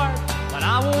the part, but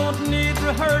I won't need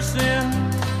rehearsing.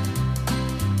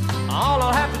 All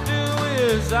I'll have to do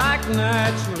is act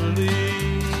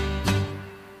naturally.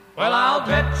 Well, I'll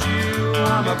bet you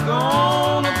I'm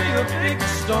gonna be a big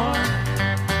star.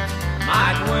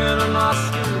 Might win an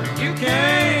Oscar, you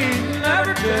can't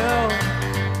never tell.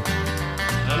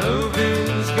 The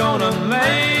movie's gonna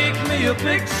make me a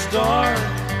big star,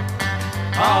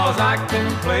 'cause I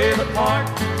can play the part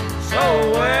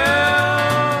so well.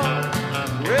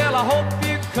 Well, I hope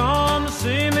you come to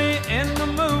see me in the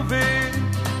movie,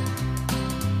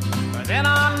 but then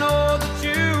I know that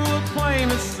you will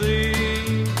plainly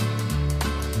see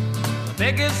the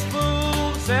biggest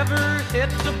fool that's ever hit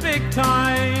the big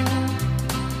time,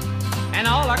 and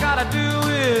all I gotta do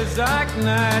is act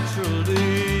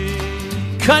naturally.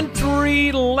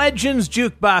 Country Legends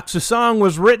Jukebox. The song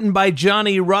was written by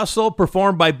Johnny Russell,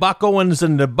 performed by Buck Owens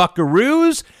and the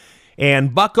Buckaroos,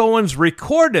 and Buck Owens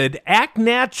recorded Act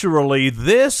Naturally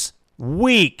this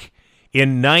week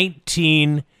in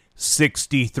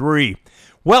 1963.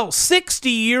 Well, 60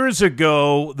 years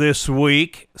ago this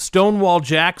week, Stonewall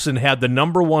Jackson had the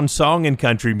number one song in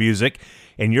country music,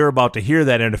 and you're about to hear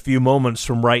that in a few moments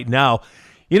from right now.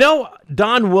 You know,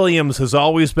 Don Williams has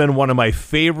always been one of my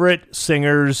favorite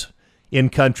singers in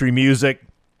country music.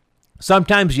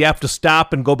 Sometimes you have to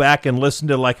stop and go back and listen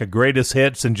to like a greatest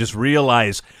hits and just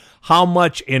realize how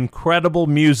much incredible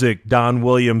music Don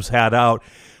Williams had out.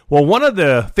 Well, one of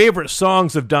the favorite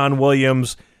songs of Don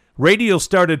Williams Radio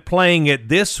started playing it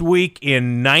this week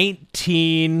in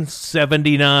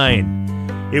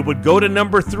 1979. It would go to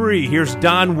number 3. Here's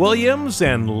Don Williams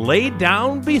and Lay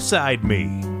Down Beside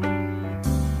Me.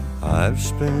 I've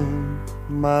spent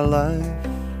my life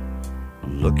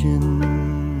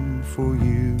looking for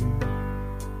you,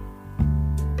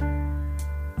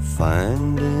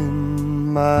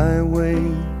 finding my way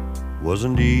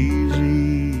wasn't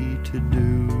easy to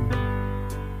do,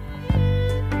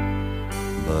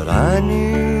 but I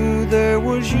knew there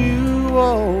was you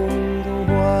all the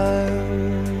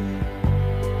while,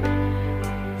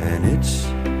 and it's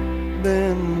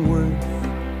been worth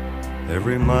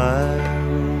every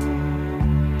mile.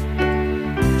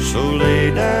 So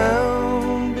lay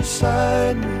down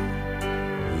beside me,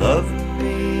 love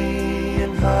me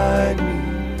and hide me,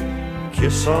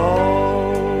 kiss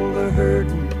all the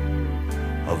hurting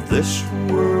of this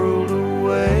world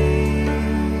away.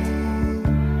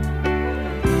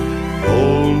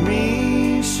 Hold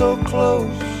me so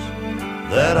close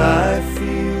that I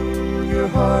feel your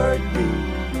heartbeat,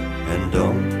 and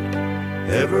don't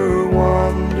ever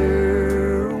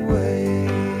wander away.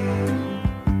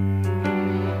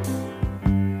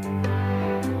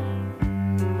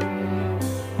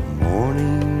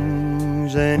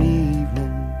 Mornings and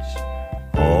evenings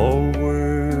all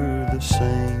were the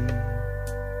same.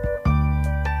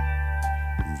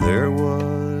 There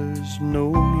was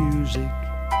no music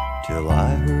till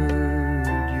I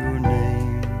heard your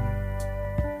name,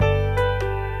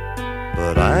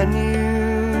 but I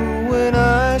knew when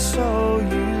I saw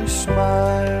you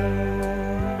smile.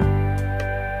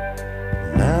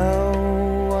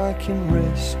 Now I can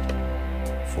rest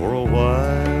for a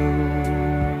while.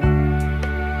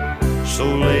 So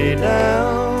lay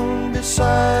down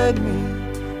beside me,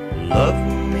 love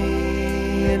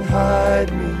me and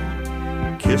hide me,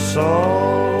 kiss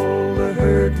all the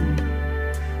hurting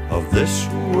of this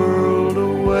world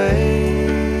away.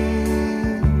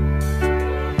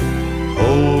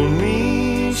 Hold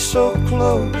me so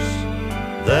close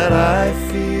that I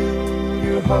feel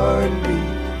your heartbeat,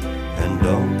 and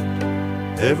don't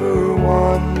ever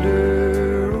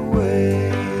wander away.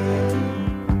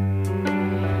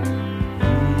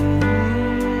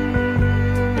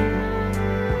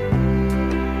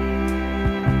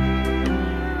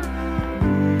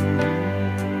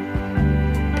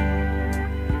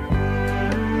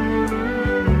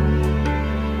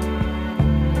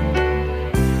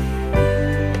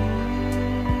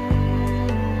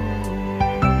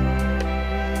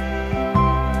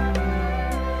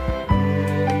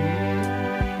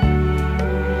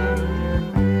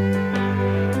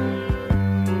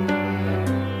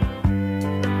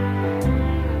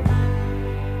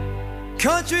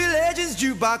 Country Legends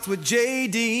Jukebox with J.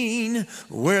 Dean,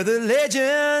 where the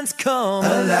legends come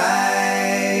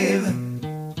alive.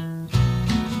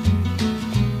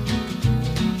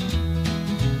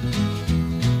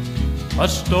 A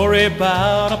story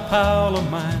about a pal of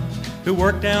mine who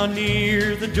worked down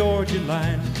near the Georgia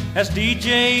line as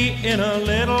DJ in a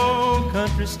little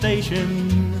country station.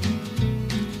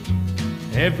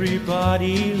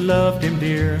 Everybody loved him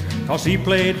dear, 'cause he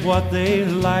played what they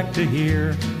liked to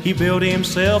hear. He built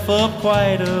himself up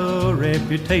quite a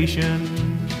reputation.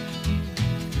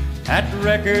 At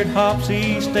record hops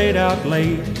he stayed out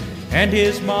late, and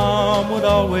his mom would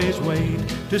always wait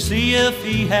to see if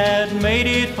he had made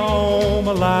it home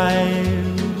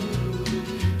alive.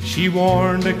 She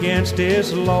warned against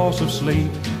his loss of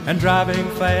sleep and driving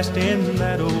fast in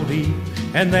that old heat,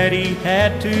 and that he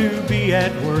had to be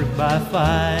at work by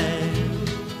 5.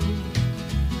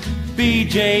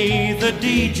 BJ the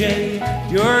DJ,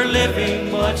 you're living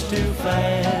much too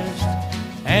fast,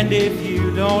 and if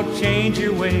you don't change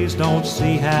your ways, don't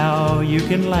see how you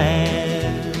can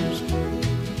last.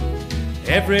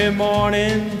 Every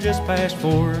morning just past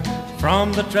 4,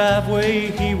 from the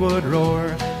driveway he would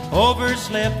roar,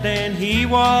 overslept and he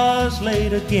was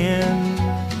late again.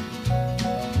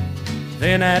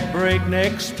 Then at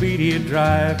breakneck speed he'd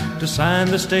drive to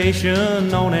sign the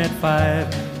station on at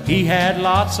 5. He had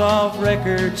lots of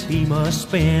records he must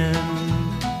spin.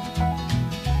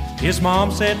 His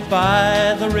mom sat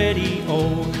by the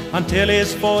radio until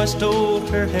his voice told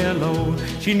her hello.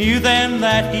 She knew then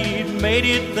that he'd made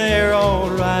it there all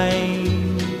right.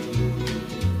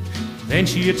 Then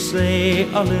she'd say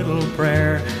a little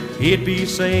prayer, he'd be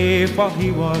safe while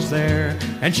he was there,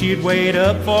 and she'd wait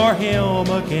up for him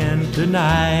again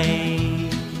tonight.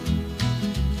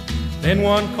 Then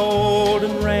one cold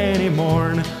and rainy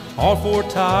morn, all 4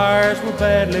 tires were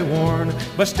badly worn,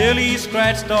 but still he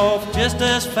scratched off just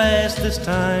as fast this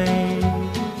time.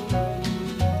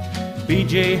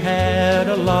 BJ had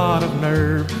a lot of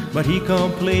nerve, but he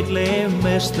completely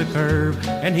missed the curve,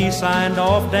 and he signed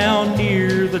off down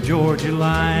near the Georgia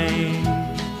line.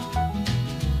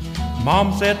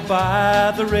 Mom sat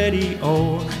by the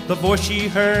radio, the voice she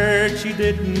heard she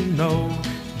didn't know.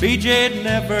 BJ'd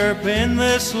never been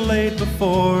this late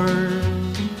before.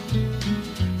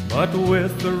 But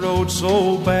with the road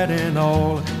so bad and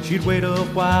all, she'd wait a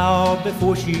while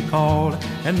before she called,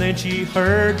 and then she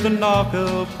heard the knock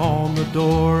upon the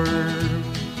door.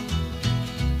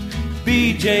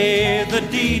 BJ the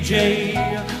DJ,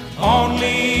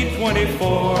 only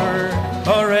 24,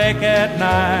 a wreck at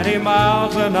 90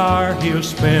 miles an hour, he'll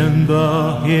spin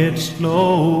the hits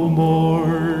no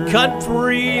more.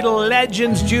 Country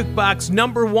Legends Jukebox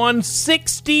number 1,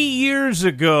 60 years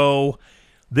ago.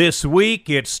 This week,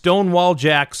 it's Stonewall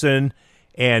Jackson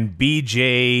and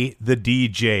BJ the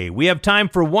DJ. We have time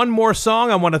for one more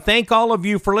song. I want to thank all of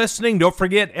you for listening. Don't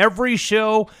forget, every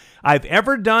show I've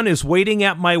ever done is waiting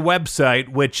at my website,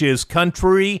 which is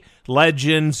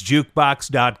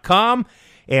countrylegendsjukebox.com.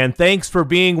 And thanks for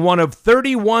being one of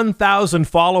 31,000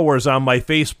 followers on my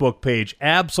Facebook page.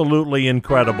 Absolutely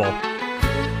incredible.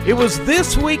 It was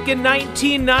this week in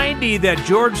 1990 that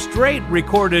George Strait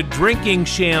recorded Drinking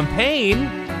Champagne.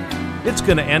 It's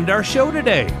going to end our show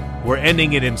today. We're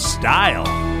ending it in style.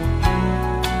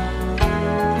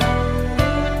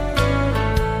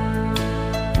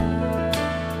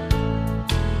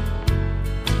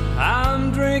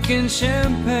 I'm drinking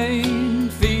champagne,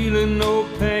 feeling no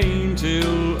pain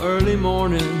till early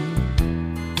morning.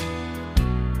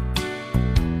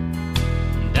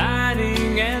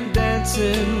 Dining and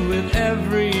dancing with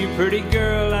every pretty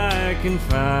girl I can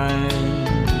find.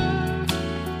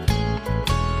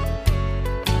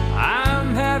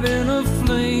 I'm having a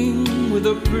fling with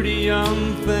a pretty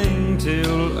young thing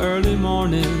till early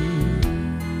morning,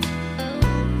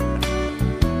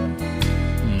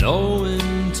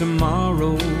 knowing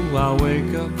tomorrow I'll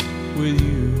wake up with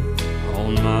you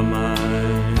on my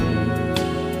mind.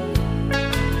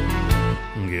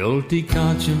 Guilty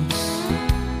conscience,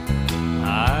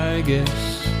 I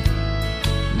guess,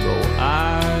 though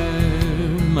I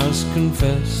must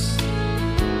confess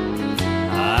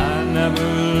I never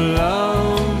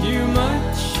loved you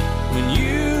much when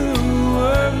you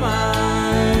were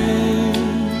mine.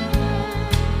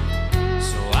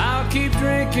 So I'll keep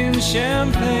drinking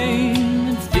champagne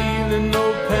and feeling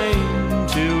no pain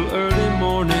till early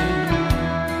morning,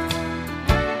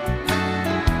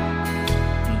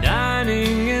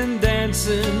 dining and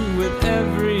dancing with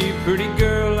every pretty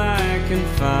girl I can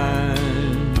find.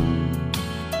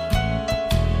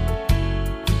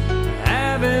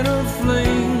 Having a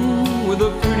fling with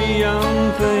a pretty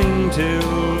young thing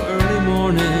till early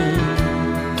morning,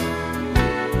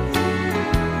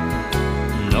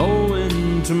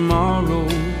 knowing tomorrow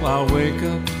I'll wake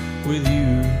up with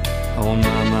you on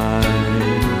my mind.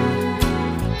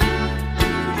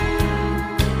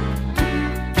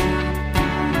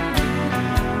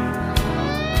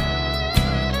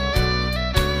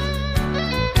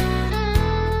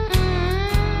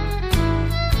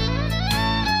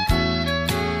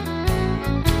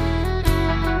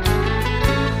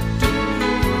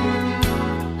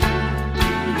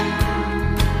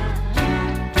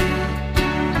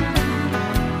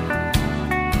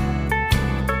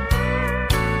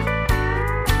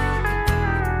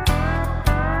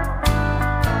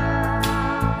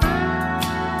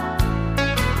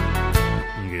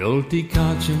 Guilty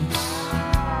conscience,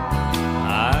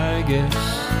 I guess,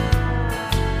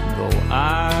 though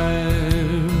I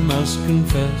must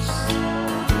confess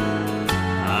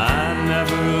I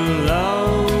never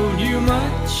loved you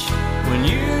much when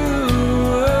you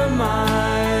were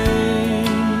mine.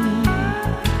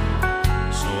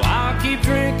 So I'll keep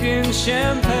drinking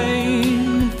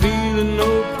champagne, feeling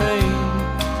no pain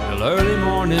till early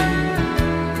morning,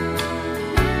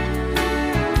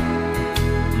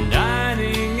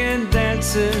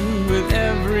 with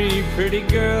every pretty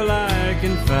girl I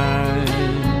can find.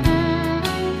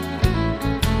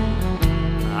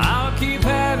 I'll keep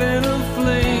having a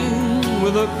fling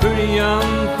with a pretty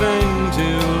young thing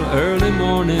till early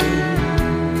morning,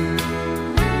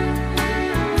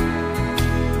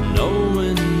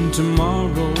 knowing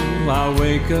tomorrow I'll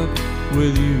wake up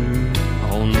with you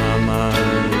on my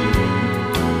mind.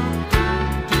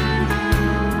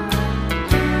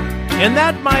 And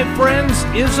that, my friends,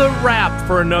 is a wrap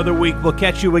for another week. We'll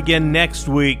catch you again next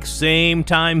week. Same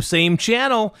time, same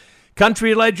channel.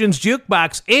 Country Legends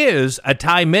Jukebox is a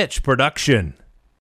Ty Mitch production.